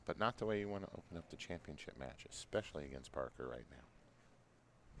 But not the way you want to open up the championship match, especially against Parker right now.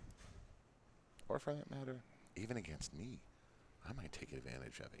 Or for that matter, even against me. I might take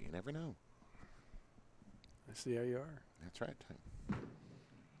advantage of it. You never know. I see how you are. That's right, Tim.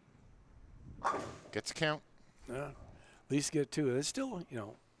 Gets a count. At least get 2. It's still, you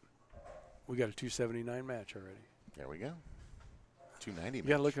know, we got a 279 match already. There we go. 290 You match.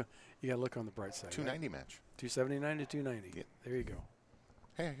 gotta look on the bright side. 290 match. 279 to 290. Yep. There you go.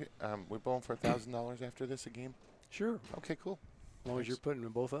 Hey, we're bowling for $1,000 after this a game? Sure. Okay, cool. As long as you're putting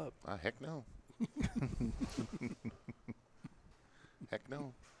them both up. Heck no. Heck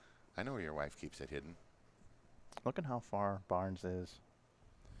no. I know where your wife keeps it hidden. Look at how far Barnes is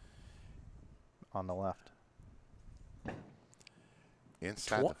on the left.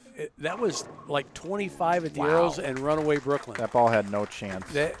 Inside That was like 25 at the Wow. Arrows and Runaway Brooklyn. That ball had no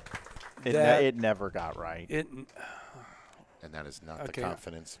chance. It never got right. and that is not the Okay.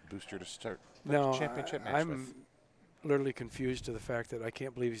 confidence booster to start No, the championship match I'm with. literally confused to the fact that I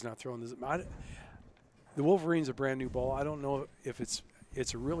can't believe he's not throwing this. The Wolverine's a brand new ball. I don't know if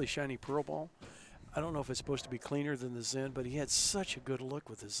it's a really shiny pearl ball. I don't know if it's supposed to be cleaner than the Zen, but he had such a good look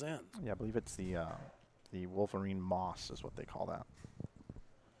with the Zen. Yeah, I believe it's the Wolverine Moss is what they call that.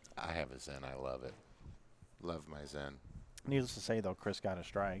 I have a Zen. I love it. Love my Zen. Needless to say, though, Chris got a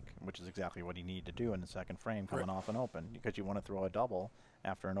strike, which is exactly what he needed to do in the second frame coming off an open, because you want to throw a double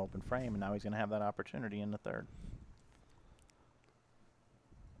after an open frame, and now he's going to have that opportunity in the third.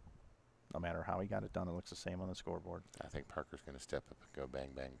 No matter how he got it done, it looks the same on the scoreboard. I think Parker's going to step up and go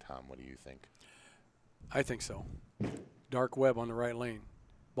bang, bang. Tom, what do you think? I think so. Dark web on the right lane.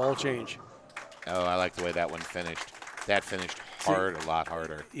 Ball change. Oh, I like the way that one finished. That finished hard, a lot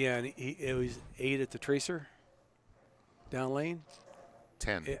harder. Yeah, and it was 8 at the tracer. Down lane.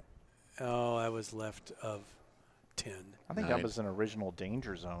 10. That was left of 10. I think 9. that was an original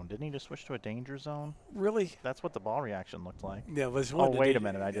danger zone. Didn't he just switch to a danger zone? Really? That's what the ball reaction looked like. Yeah, but it's Oh, one of the wait a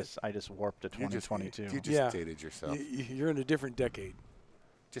danger- minute. I just warped to 2022. You just Yeah. dated yourself. You're in a different decade.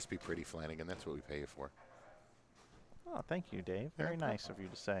 Just be pretty, Flanagan. That's what we pay you for. Oh, thank you, Dave. Very nice of you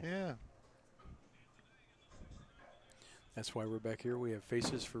to say. Yeah. That's why we're back here. We have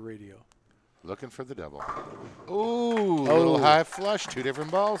faces for radio. Looking for the double. Ooh, little high flush. 2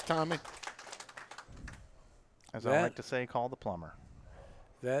 different balls, Tommy. As I like to say, call the plumber.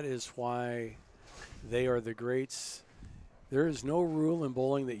 That is why they are the greats. There is no rule in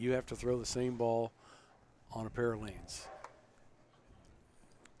bowling that you have to throw the same ball on a pair of lanes.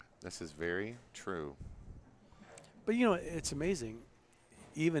 This is very true. But, you know, it's amazing.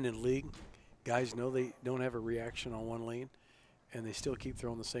 Even in league, guys know they don't have a reaction on one lane, and they still keep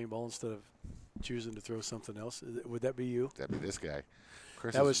throwing the same ball instead of choosing to throw something else. Would that be you? That'd be this guy.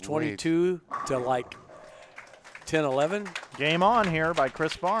 Chris That was 22 to like 10, 11. Game on here by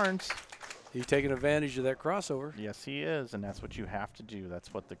Chris Barnes. He's taking advantage of that crossover. Yes, he is, and that's what you have to do.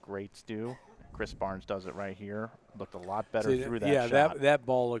 That's what the greats do. Chris Barnes does it right here. Looked a lot better through that shot. Yeah, that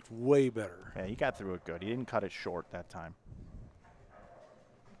ball looked way better. Yeah, he got through it good. He didn't cut it short that time.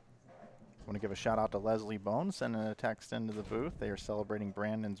 Want to give a shout out to Leslie Bohn, sending a text into the booth. They are celebrating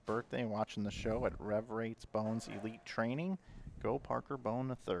Brandon's birthday and watching the show at Rev Rates Bohn's Elite Training. Go Parker Bohn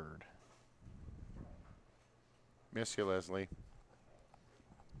III. Miss you, Leslie.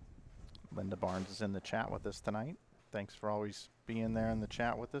 Linda Barnes is in the chat with us tonight. Thanks for always being there in the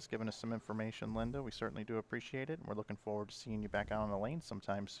chat with us, giving us some information, Linda. We certainly do appreciate it, and we're looking forward to seeing you back out on the lane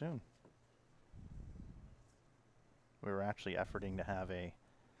sometime soon. We were actually efforting to have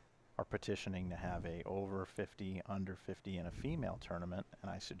petitioning to have a over 50, under 50, and a female tournament,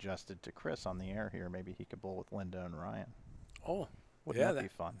 and I suggested to Chris on the air here maybe he could bowl with Linda and Ryan. Oh, Wouldn't yeah, that be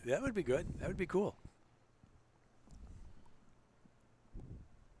fun? That would be good. That would be cool.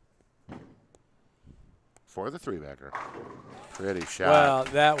 For the three-bagger. Pretty shot. Well,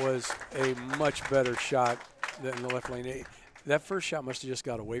 that was a much better shot than the left lane. That first shot must have just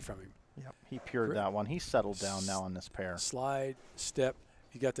got away from him. Yep, he pured that one. He's settled down now on this pair. Slide, step.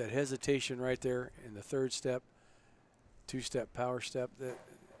 You got that hesitation right there in the third step, two-step power step.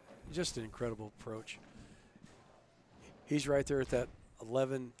 Just an incredible approach. He's right there at that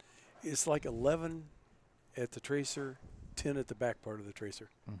 11. It's like 11 at the tracer, 10 at the back part of the tracer.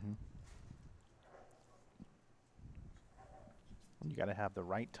 Mm-hmm. You got to have the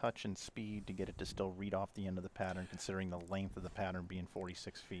right touch and speed to get it to still read off the end of the pattern, considering the length of the pattern being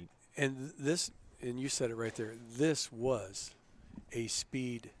 46 feet. And this, and you said it right there, this was a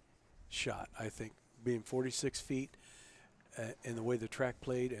speed shot, I think, being 46 feet and the way the track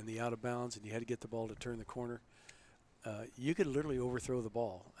played and the out of bounds, and you had to get the ball to turn the corner. You could literally overthrow the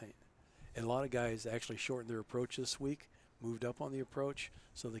ball. And a lot of guys actually shortened their approach this week, moved up on the approach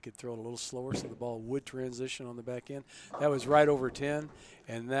so they could throw it a little slower so the ball would transition on the back end. That was right over 10,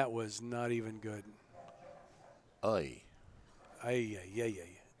 and that was not even good. Aye.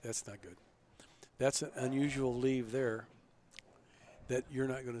 That's not good. That's an unusual leave there that you're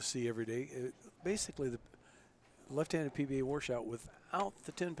not going to see every day. Basically, the left-handed PBA washout without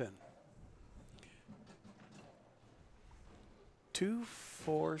the 10-pin. 2,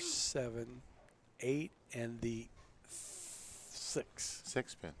 4, 7, 8, and the 6.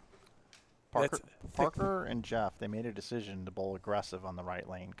 6-pin. Parker and Jeff, they made a decision to bowl aggressive on the right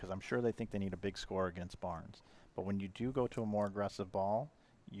lane because I'm sure they think they need a big score against Barnes. But when you do go to a more aggressive ball,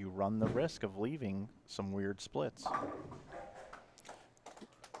 you run the risk of leaving some weird splits.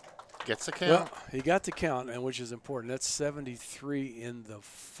 Gets the count. Well, he got the count, and which is important. That's 73 in the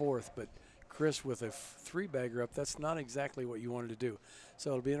fourth, but Chris with a three-bagger up, that's not exactly what you wanted to do. So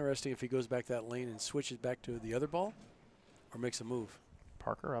it'll be interesting if he goes back that lane and switches back to the other ball or makes a move.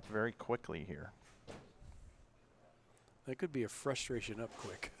 Parker up very quickly here. That could be a frustration up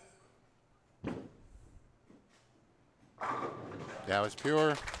quick. That was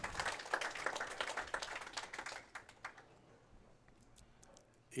pure.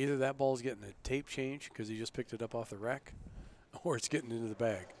 Either that ball's getting a tape change because he just picked it up off the rack, or it's getting into the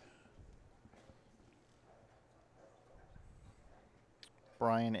bag.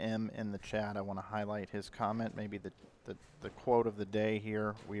 Brian M. in the chat, I want to highlight his comment, maybe the quote of the day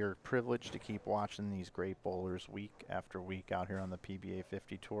here. We are privileged to keep watching these great bowlers week after week out here on the PBA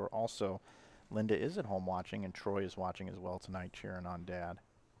 50 Tour. Also, Linda is at home watching, and Troy is watching as well tonight, cheering on Dad.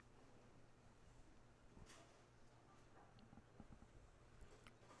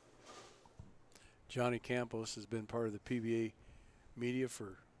 Johnny Campos has been part of the PBA media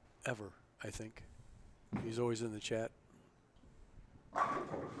forever, I think. He's always in the chat.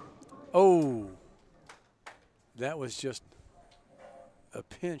 Oh, that was just a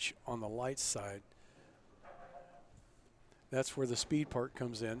pinch on the light side. That's where the speed part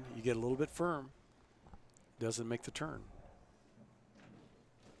comes in. You get a little bit firm, doesn't make the turn.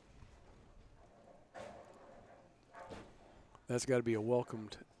 That's got to be a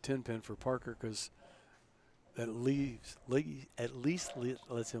welcomed 10-pin for Parker because that at least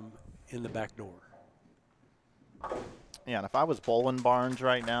lets him in the back door. Yeah, and if I was bowling Barnes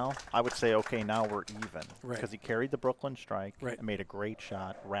right now, I would say, okay, now we're even. Right. Because he carried the Brooklyn strike, right, and made a great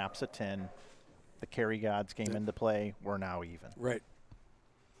shot, wraps a 10. The carry gods came into play. We're now even. Right.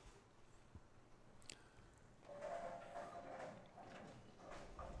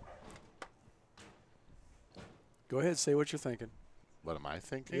 Go ahead, say what you're thinking. What am I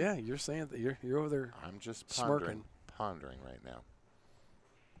thinking? Yeah, you're saying that you're over there. I'm just smirking. pondering right now.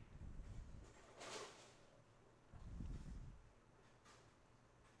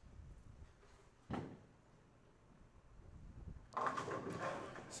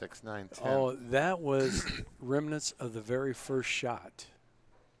 Six, 9, 10. Oh, that was remnants of the very first shot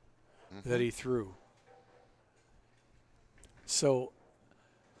that he threw. So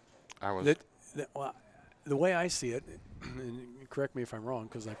I was well, the way I see it, and correct me if I'm wrong,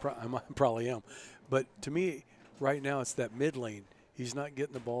 because I probably am, but to me, right now it's that mid lane. He's not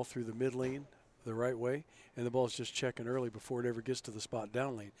getting the ball through the mid lane the right way, and the ball's just checking early before it ever gets to the spot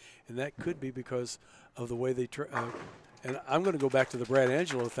down lane. And that could be because of the way they and I'm going to go back to the Brad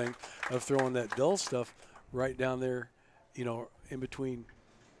Angelo thing of throwing that dull stuff right down there, you know, in between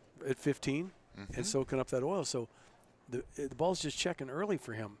at 15 and soaking up that oil. So the ball's just checking early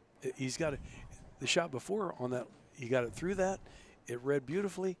for him. He's got the shot before on that. He got it through that. It read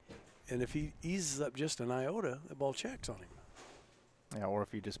beautifully. And if he eases up just an iota, the ball checks on him. Yeah, or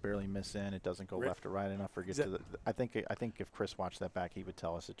if you just barely miss in, it doesn't go left or right enough or get to the. I think if Chris watched that back, he would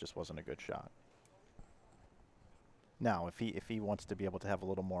tell us it just wasn't a good shot. Now, if he wants to be able to have a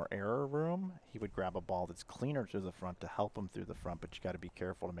little more error room, he would grab a ball that's cleaner to the front to help him through the front. But you got to be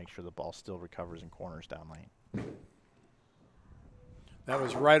careful to make sure the ball still recovers in corners down lane. That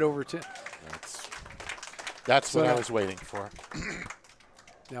was right over 10. That's what I was waiting for.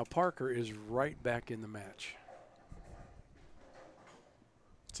 Now Parker is right back in the match.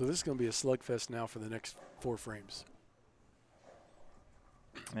 So this is going to be a slugfest now for the next 4 frames.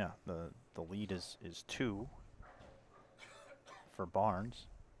 Yeah, the lead is 2 for Barnes.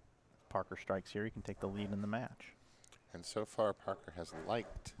 If Parker strikes here, he can take the lead in the match. And so far, Parker has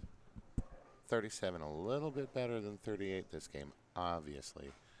liked 37 a little bit better than 38 this game,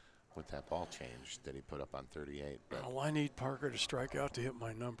 obviously, with that ball change that he put up on 38. But oh, I need Parker to strike out to hit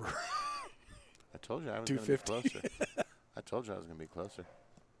my number. I told you I was going to be closer. I told you I was going to be closer.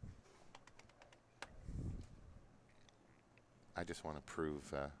 I just want to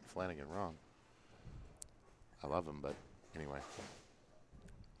prove Flanagan wrong. I love him, but anyway.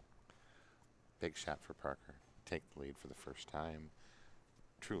 Big shot for Parker. Take the lead for the first time,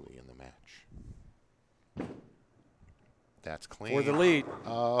 truly in the match. That's clean. For the lead.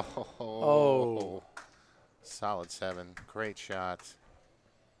 Oh. Solid 7. Great shot.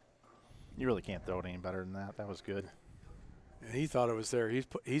 You really can't throw it any better than that. That was good. And he thought it was there. He's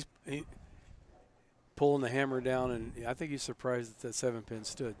pulling the hammer down, and I think he's surprised that 7-pin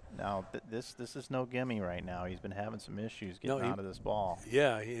stood. Now, this is no gimme right now. He's been having some issues getting out of this ball.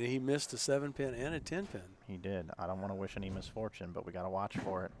 Yeah, he missed a 7-pin and a 10-pin. He did. I don't want to wish any misfortune, but we got to watch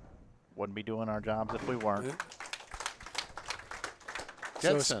for it. Wouldn't be doing our jobs if we weren't. Yeah.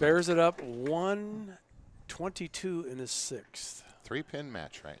 So spares it up 122 in his 6th. 3-pin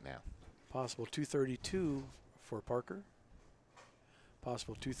match right now. Possible 232 for Parker.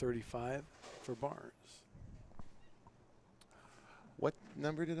 Possible 235 for Barnes. What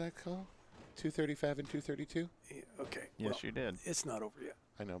number did I call? 235 and 232? Yeah, okay. Yes, well, you did. It's not over yet.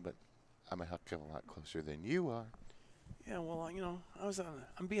 I know, but I'm a heck of a lot closer than you are. Yeah, well, you know,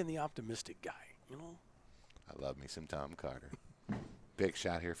 I'm being the optimistic guy, you know. I love me some Tom Carter. Big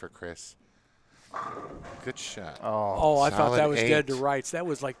shot here for Chris. Good shot. Oh, I thought that was 8. dead to rights. That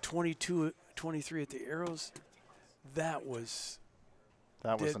was like 22, 23 at the arrows. That was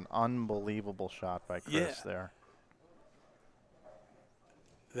an unbelievable shot by Chris there.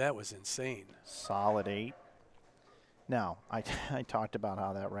 That was insane. Solid 8. Now, I talked about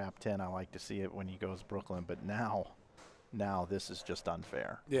how that wrap 10, I like to see it when he goes Brooklyn, but now this is just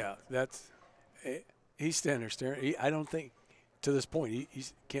unfair. Yeah, he's standing there staring. I don't think, to this point, he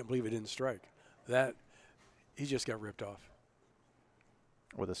can't believe it didn't strike. He just got ripped off.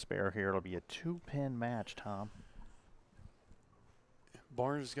 With a spare here, it'll be a 2-pin match, Tom.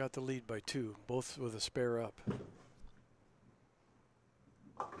 Barnes got the lead by 2, both with a spare up.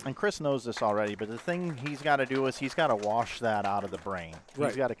 And Chris knows this already, but the thing he's got to do is he's got to wash that out of the brain. Right.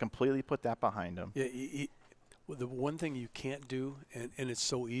 He's got to completely put that behind him. Yeah, well, the one thing you can't do, and it's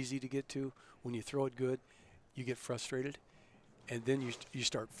so easy to get to, when you throw it good, you get frustrated, and then you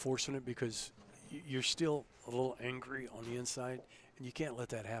start forcing it because you're still a little angry on the inside, and you can't let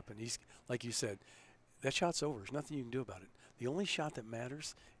that happen. He's, like you said, that shot's over. There's nothing you can do about it. The only shot that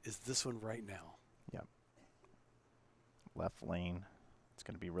matters is this one right now. Yep. Left lane. It's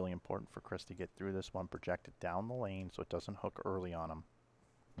going to be really important for Chris to get through this one, project it down the lane so it doesn't hook early on him.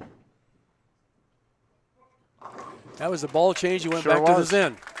 That was the ball change. He went Sure back to the was.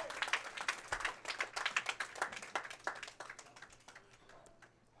 Zen.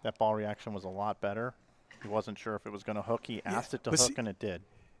 That ball reaction was a lot better. He wasn't sure if it was going to hook. He asked it to hook, and it did.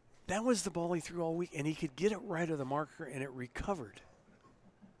 That was the ball he threw all week, and he could get it right of the marker, and it recovered.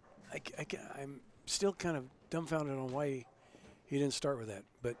 I'm still kind of dumbfounded on why he didn't start with that,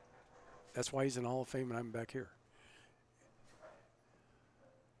 but that's why he's in the Hall of Fame, and I'm back here.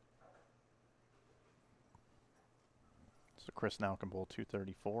 So Chris now can bowl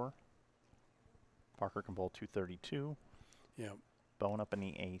 234. Parker can bowl 232. Yeah. Bohn up in the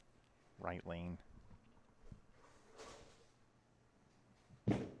 8th, right lane.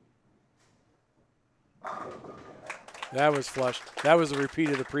 That was flush. That was a repeat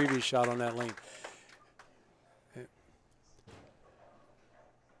of the previous shot on that lane.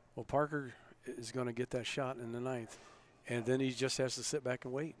 Well, Parker is going to get that shot in the 9th, and then he just has to sit back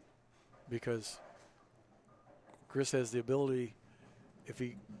and wait because Chris has the ability, if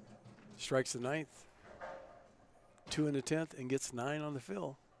he strikes the 9th, 2 in the 10th, and gets 9 on the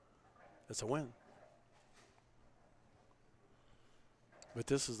fill, that's a win. But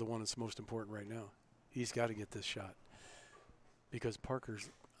this is the one that's most important right now. He's got to get this shot because Parker's,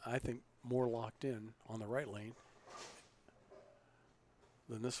 I think, more locked in on the right lane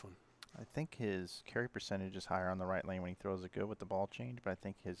than this one. I think his carry percentage is higher on the right lane when he throws it good with the ball change, but I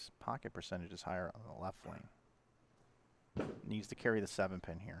think his pocket percentage is higher on the left lane. Needs to carry the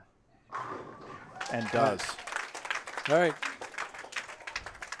 7-pin here. And does. All right.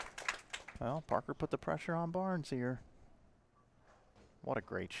 Well, Parker put the pressure on Barnes here. What a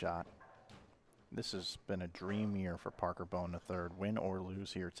great shot. This has been a dream year for Parker Bohn III, win or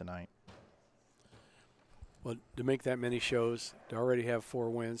lose here tonight. Well, to make that many shows, to already have 4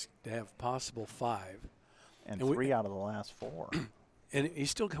 wins, to have possible 5. And 3 out of the last 4. And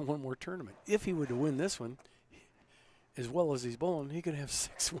he's still got one more tournament. If he were to win this one, as well as he's bowling, he could have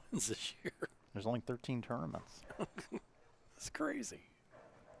 6 wins this year. There's only 13 tournaments. That's crazy.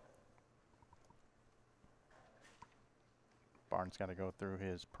 Barnes got to go through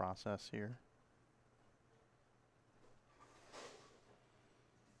his process here.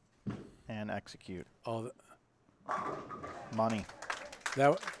 And execute. Oh, money.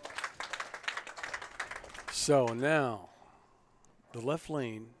 So now, the left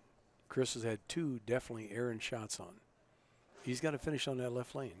lane, Chris has had 2 definitely errant shots on. He's got to finish on that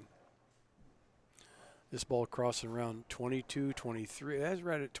left lane. This ball crossing around 22, 23. That's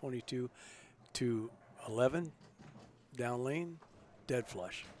right at 22 to 11. Down lane, dead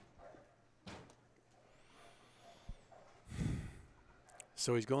flush.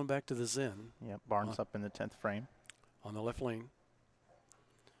 So he's going back to the Zen. Yep, Barnes up in the 10th frame. On the left lane.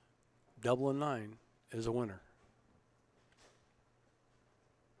 Double and 9 is a winner.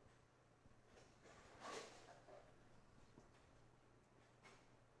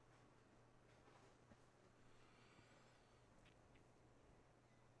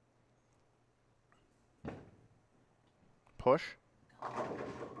 Push.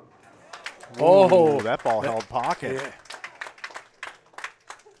 Oh, ooh, that ball held pocket. Yeah.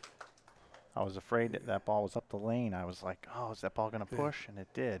 I was afraid that ball was up the lane. I was like, oh, is that ball going to push? And it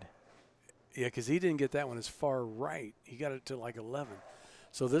did. Yeah, because he didn't get that one as far right. He got it to like 11.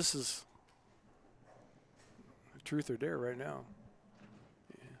 So this is truth or dare right now.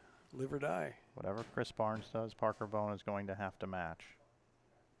 Yeah. Live or die. Whatever Chris Barnes does, Parker Bohn is going to have to match.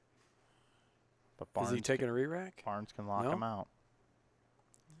 But Barnes is he taking a re-rack? Barnes can lock him out.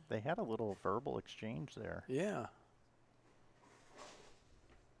 They had a little verbal exchange there. Yeah.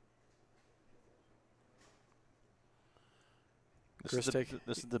 This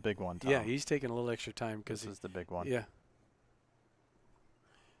is the big one, Tom. Yeah, he's taking a little extra time because this is the big one. Yeah.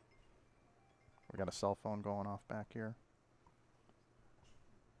 We got a cell phone going off back here.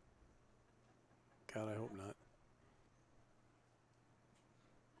 God, I hope not.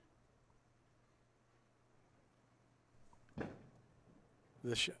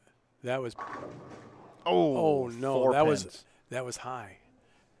 That was. Oh no! That was high.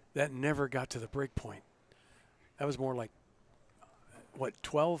 That never got to the break point. That was more like, what,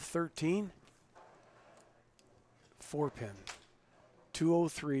 12, 13? 4-pin.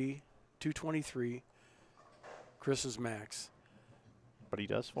 203, 223. Chris's max. But he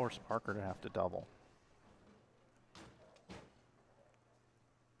does force Parker to have to double.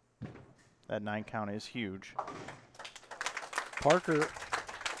 That 9 count is huge. Parker.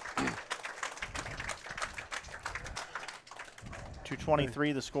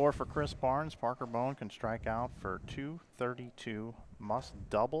 223 the score for Chris Barnes. Parker Bohn can strike out for 232. Must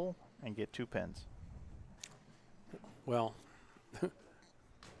double and get 2 pins. Well,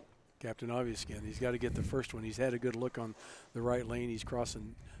 Captain Obvious again. He's got to get the first one. He's had a good look on the right lane. He's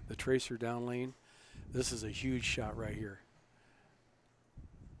crossing the tracer down lane. This is a huge shot right here.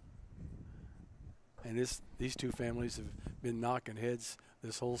 And these two families have been knocking heads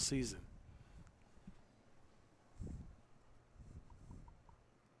this whole season.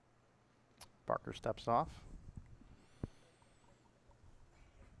 Parker steps off.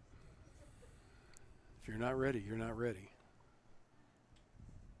 If you're not ready, you're not ready.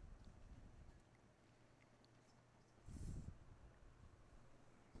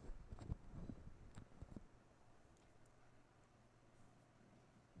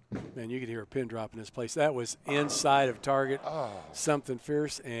 Man, you could hear a pin drop in this place. That was inside of target. Oh. Something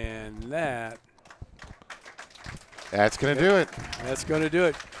fierce, and that's going to do it. That's going to do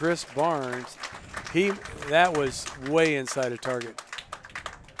it. Chris Barnes, that was way inside of target.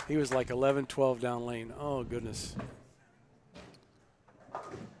 He was like 11, 12 down lane. Oh, goodness.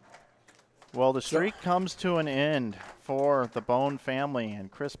 Well, the streak comes to an end for the Bohn family,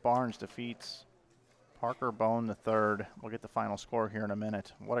 and Chris Barnes defeats Parker Bohn III. We'll get the final score here in a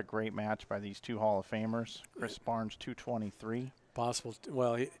minute. What a great match by these two Hall of Famers. Chris Barnes, 223. Possible.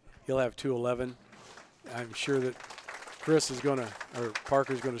 Well, he'll have 211. I'm sure that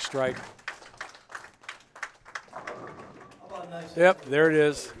Parker's going to strike. Yep, there it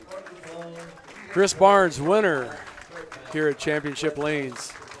is. Chris Barnes, winner here at Championship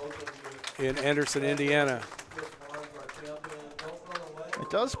Lanes in Anderson, Indiana. It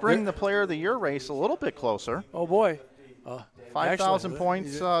does bring the Player of the Year race a little bit closer. Oh, boy. 5,000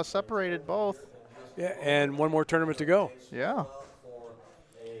 points separated both. Yeah, and one more tournament to go. Yeah.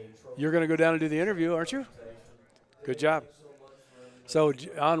 You're going to go down and do the interview, aren't you? Good job. So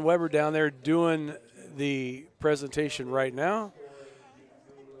John Weber down there doing the presentation right now.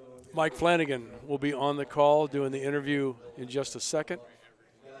 Mike Flanagan will be on the call doing the interview in just a second.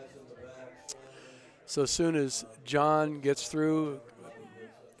 So as soon as John gets through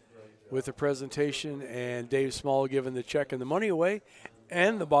with the presentation and Dave Small giving the check and the money away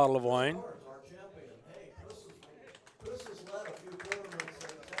and the bottle of wine. Chris has led a few tournaments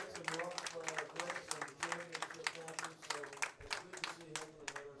and sets him up for great championship matches, so it's good to see him in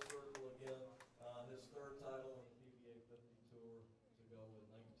the winner's circle again. His third title in the PBA50 Tour to go with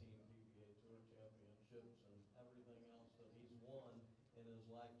 19 PBA Tour championships and everything else that he's won in his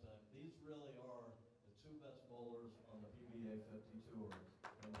lifetime. These really are the two best bowlers on the PBA50 Tour.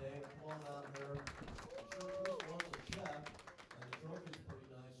 And Dave, come on out here. I'm sure Chris wants a check, and the trophy's pretty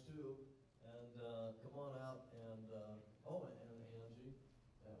nice too. And come on out and Angie,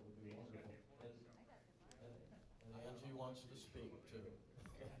 that would be wonderful. And Angie wants to speak too.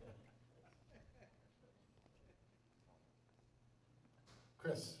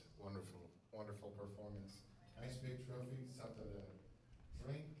 Chris, wonderful performance. Nice big trophy, something to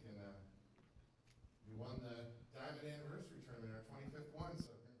drink, and you won the Diamond Anniversary Tournament, our 25th one, so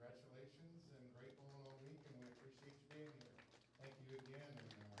congratulations and great bowling all week, and we appreciate you being here. Thank you again, and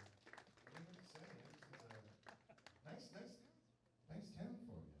what do you have to say? Nice town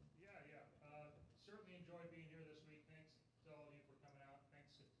for you. Yeah. Certainly enjoyed being here this week. Thanks to all of you for coming out.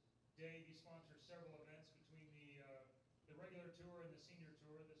 Thanks to Dave. He sponsors several events between the regular tour and the senior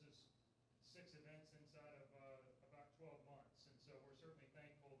tour. This is 6 events inside of about 12 months, and so we're certainly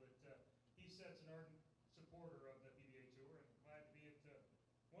thankful that he sets an ardent supporter of the PBA Tour, and glad to be at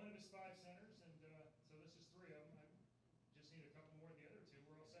one of his 5 centers, and so this is 3 of them. I just need a couple more of the other 2.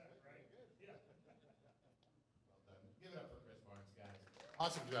 We're all set, right? Good. Yeah. Well done. Give it up for Chris Barnes, guys.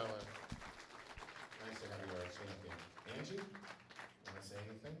 Awesome, gentlemen. Nice to have you our champion. Angie, want to say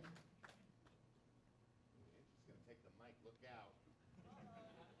anything? Angie's going to take the mic. Look out.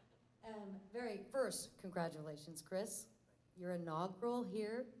 Very first, congratulations, Chris. Your inaugural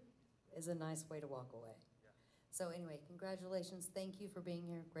here is a nice way to walk away. So anyway, congratulations. Thank you for being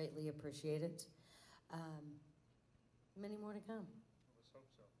here. Greatly appreciate it. Many more to come. Let's hope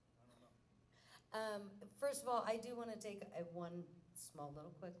so. I don't know. First of all, I do want to take one small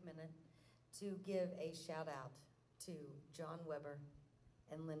little quick minute to give a shout out to John Weber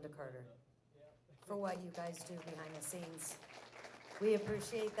and Linda Carter for what you guys do behind the scenes. We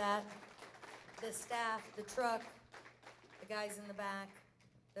appreciate that. The staff, the truck, the guys in the back,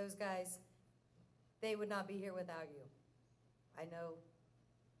 those guys, they would not be here without you. I know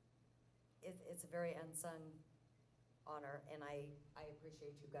it's a very unsung honor, and I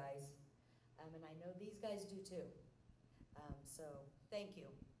appreciate you guys. And I know these guys do too. So thank you.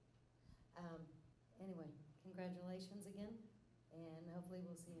 Anyway, congratulations again, and hopefully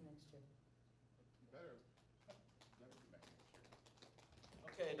we'll see you next year.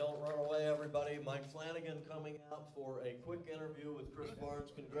 Okay, don't run away, everybody. Mike Flanagan coming out for a quick interview with Chris Barnes.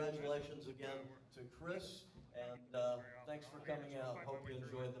 Congratulations again to Chris, and thanks for coming out. Hope you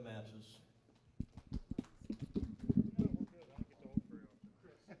enjoyed the matches. No, we're good. I don't get to hold very often.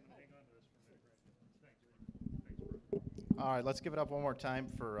 Chris, I'm going to hang on to this for a minute. Right? Thanks. All right, let's give it up one more time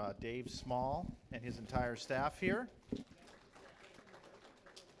for Dave Small and his entire staff here.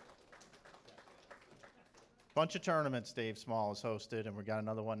 Bunch of tournaments Dave Small has hosted, and we got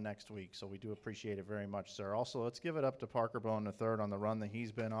another one next week, so we do appreciate it very much, sir. Also, let's give it up to Parker Bohn III on the run that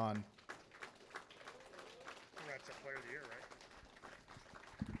he's been on. That's a player of the year, right?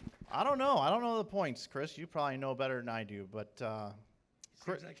 I don't know. I don't know the points, Chris. You probably know better than I do, but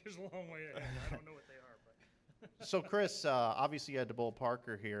Seems like there's a long way ahead. I don't know what they are, but. So, Chris, obviously you had to bowl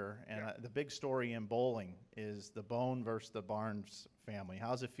Parker here, and the big story in bowling is the Bohn versus the Barnes family.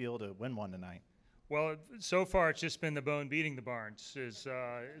 How's it feel to win one tonight? Well, so far it's just been the Bohn beating the Barnes.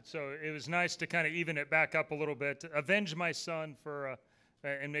 So it was nice to kind of even it back up a little bit, avenge my son for,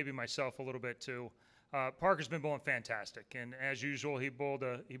 and maybe myself a little bit too. Parker's been bowling fantastic, and as usual, he bowled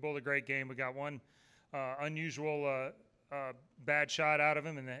a great game. We got one unusual bad shot out of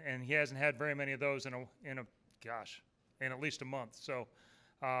him, and he hasn't had very many of those in at least a month. So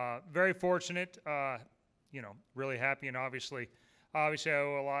very fortunate, really happy, and obviously I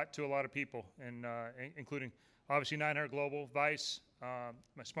owe a lot to a lot of people, and including obviously 900 Global, Vice,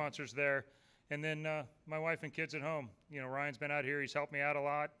 my sponsors there, and then my wife and kids at home. Ryan's been out here; he's helped me out a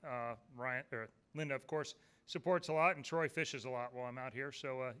lot. Linda, of course, supports a lot, and Troy fishes a lot while I'm out here.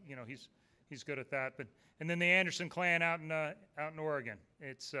 So he's good at that. And then the Anderson clan out in Oregon.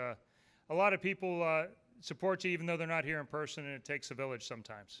 It's a lot of people support you even though they're not here in person, and it takes a village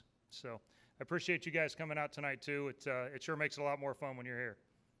sometimes. So I appreciate you guys coming out tonight too. It sure makes it a lot more fun when you're here.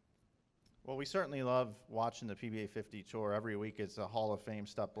 Well, we certainly love watching the PBA50 tour. Every week it's a Hall of Fame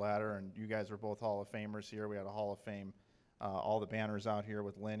Stepladder, and you guys are both Hall of Famers here. We had a Hall of Fame, all the banners out here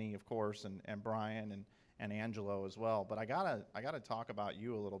with Lennie, of course, and Bryan and Angelo as well. But I gotta talk about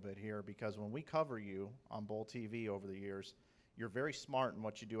you a little bit here, because when we cover you on BowlTV over the years, you're very smart in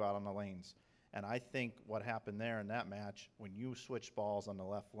what you do out on the lanes. And I think what happened there in that match, when you switched balls on the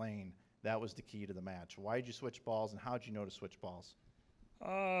left lane, that was the key to the match. Why did you switch balls, and how did you know to switch balls?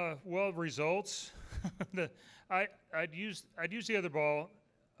 Well, results. I'd use the other ball.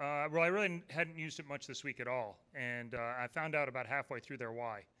 I really hadn't used it much this week at all, and I found out about halfway through there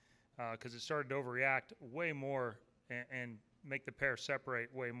why, because it started to overreact way more and make the pair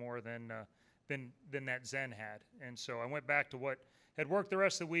separate way more than that Zen had. And so I went back to what had worked the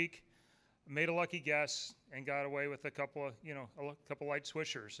rest of the week, made a lucky guess, and got away with a couple light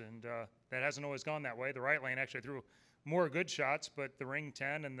swishers, and that hasn't always gone that way. The right lane actually threw more good shots, but the ring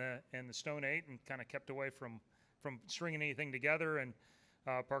 10 and the stone 8 and kind of kept away from stringing anything together. And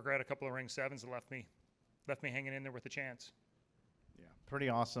Parker had a couple of ring 7s that left me hanging in there with a chance. Yeah, pretty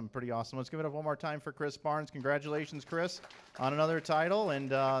awesome, pretty awesome. Let's give it up one more time for Chris Barnes. Congratulations, Chris, on another title,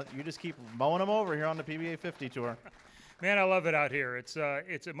 and you just keep mowing them over here on the PBA50 tour. Man, I love it out here. It's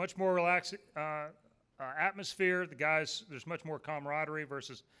a much more relaxed atmosphere. The guys, there's much more camaraderie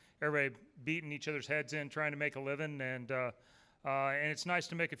versus everybody beating each other's heads in trying to make a living, and it's nice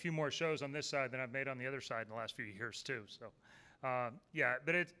to make a few more shows on this side than I've made on the other side in the last few years too. So yeah,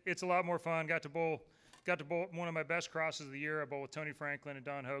 but it's a lot more fun. Got to bowl one of my best crosses of the year. I bowled with Tony Franklin and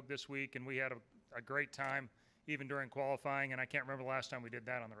Don Hogue this week, and we had a great time even during qualifying, and I can't remember the last time we did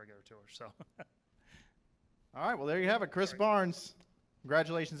that on the regular tour. So all right, well, there you have it, Chris Barnes.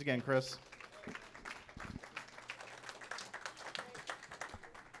 Congratulations again, Chris.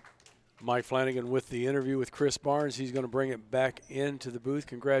 Mike Flanagan with the interview with Chris Barnes. He's going to bring it back into the booth.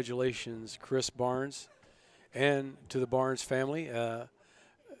 Congratulations, Chris Barnes, and to the Barnes family.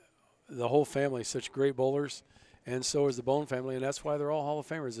 The whole family, such great bowlers, and so is the Bohn family, and that's why they're all Hall of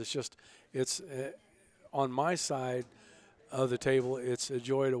Famers. It's on my side of the table, it's a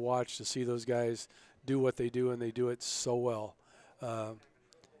joy to watch, to see those guys do what they do, and they do it so well.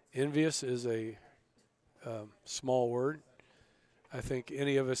 Envious is a small word. I think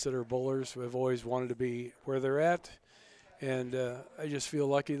any of us that are bowlers have always wanted to be where they're at, and I just feel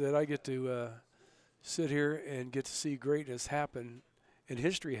lucky that I get to sit here and get to see greatness happen and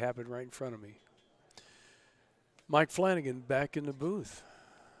history happen right in front of me. Mike Flanagan back in the booth.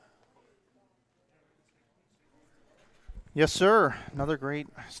 Yes, sir. Another great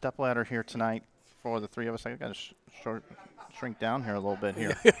stepladder here tonight for the three of us. I got to shrink down here a little bit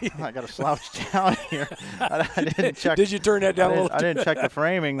here. I got to slouch down here. I didn't check. Did you turn that down a little? I didn't check the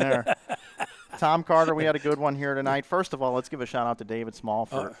framing there. Tom Carter, we had a good one here tonight. First of all, let's give a shout out to David Small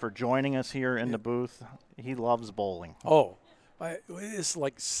for joining us here in the booth. He loves bowling. Oh, it's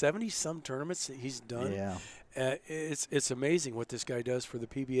like 70-some tournaments that he's done. Yeah. It's amazing what this guy does for the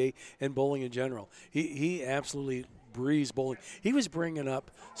PBA and bowling in general. He absolutely breathes bowling. He was bringing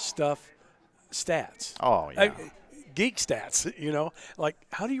up stats. Oh, yeah. Geek stats, like,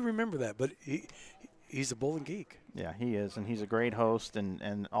 how do you remember that? But he's a bowling geek. Yeah, he is, and he's a great host,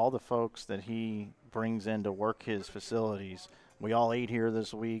 and all the folks that he brings in to work his facilities. We all ate here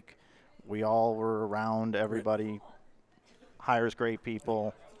this week. We all were around. Everybody hires great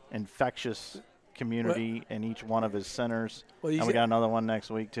people, infectious community in each one of his centers. Well, and we got another one next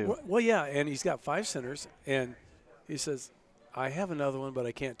week, too. Well, yeah, and he's got 5 centers, and he says, I have another one, but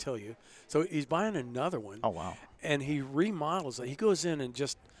I can't tell you. So he's buying another one. Oh, wow. And he remodels it. He goes in and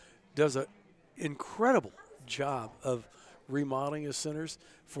just does an incredible job of remodeling his centers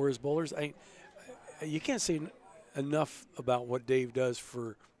for his bowlers. You can't say enough about what Dave does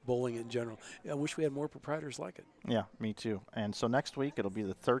for bowling in general. I wish we had more proprietors like it. Yeah, me too. And so next week it'll be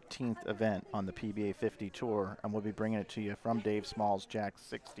the 13th event on the PBA50 Tour, and we'll be bringing it to you from Dave Small's Jack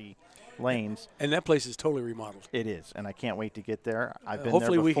 60 Lanes. And that place is totally remodeled. It is, and I can't wait to get there. I've been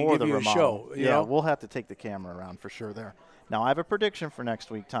hopefully there before we can give the you remodel. a show. You Yeah, know? we'll have to take the camera around for sure there. Now I have a prediction for next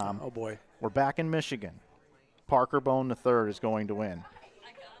week, Tom. Oh boy, we're back in Michigan. Parker Bohn III is going to win.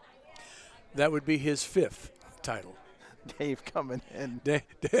 That would be his 5th title. Dave coming in.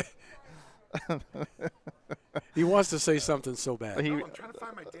 He wants to say something so bad. I'm trying to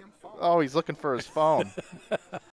find my damn phone. Oh, he's looking for his phone.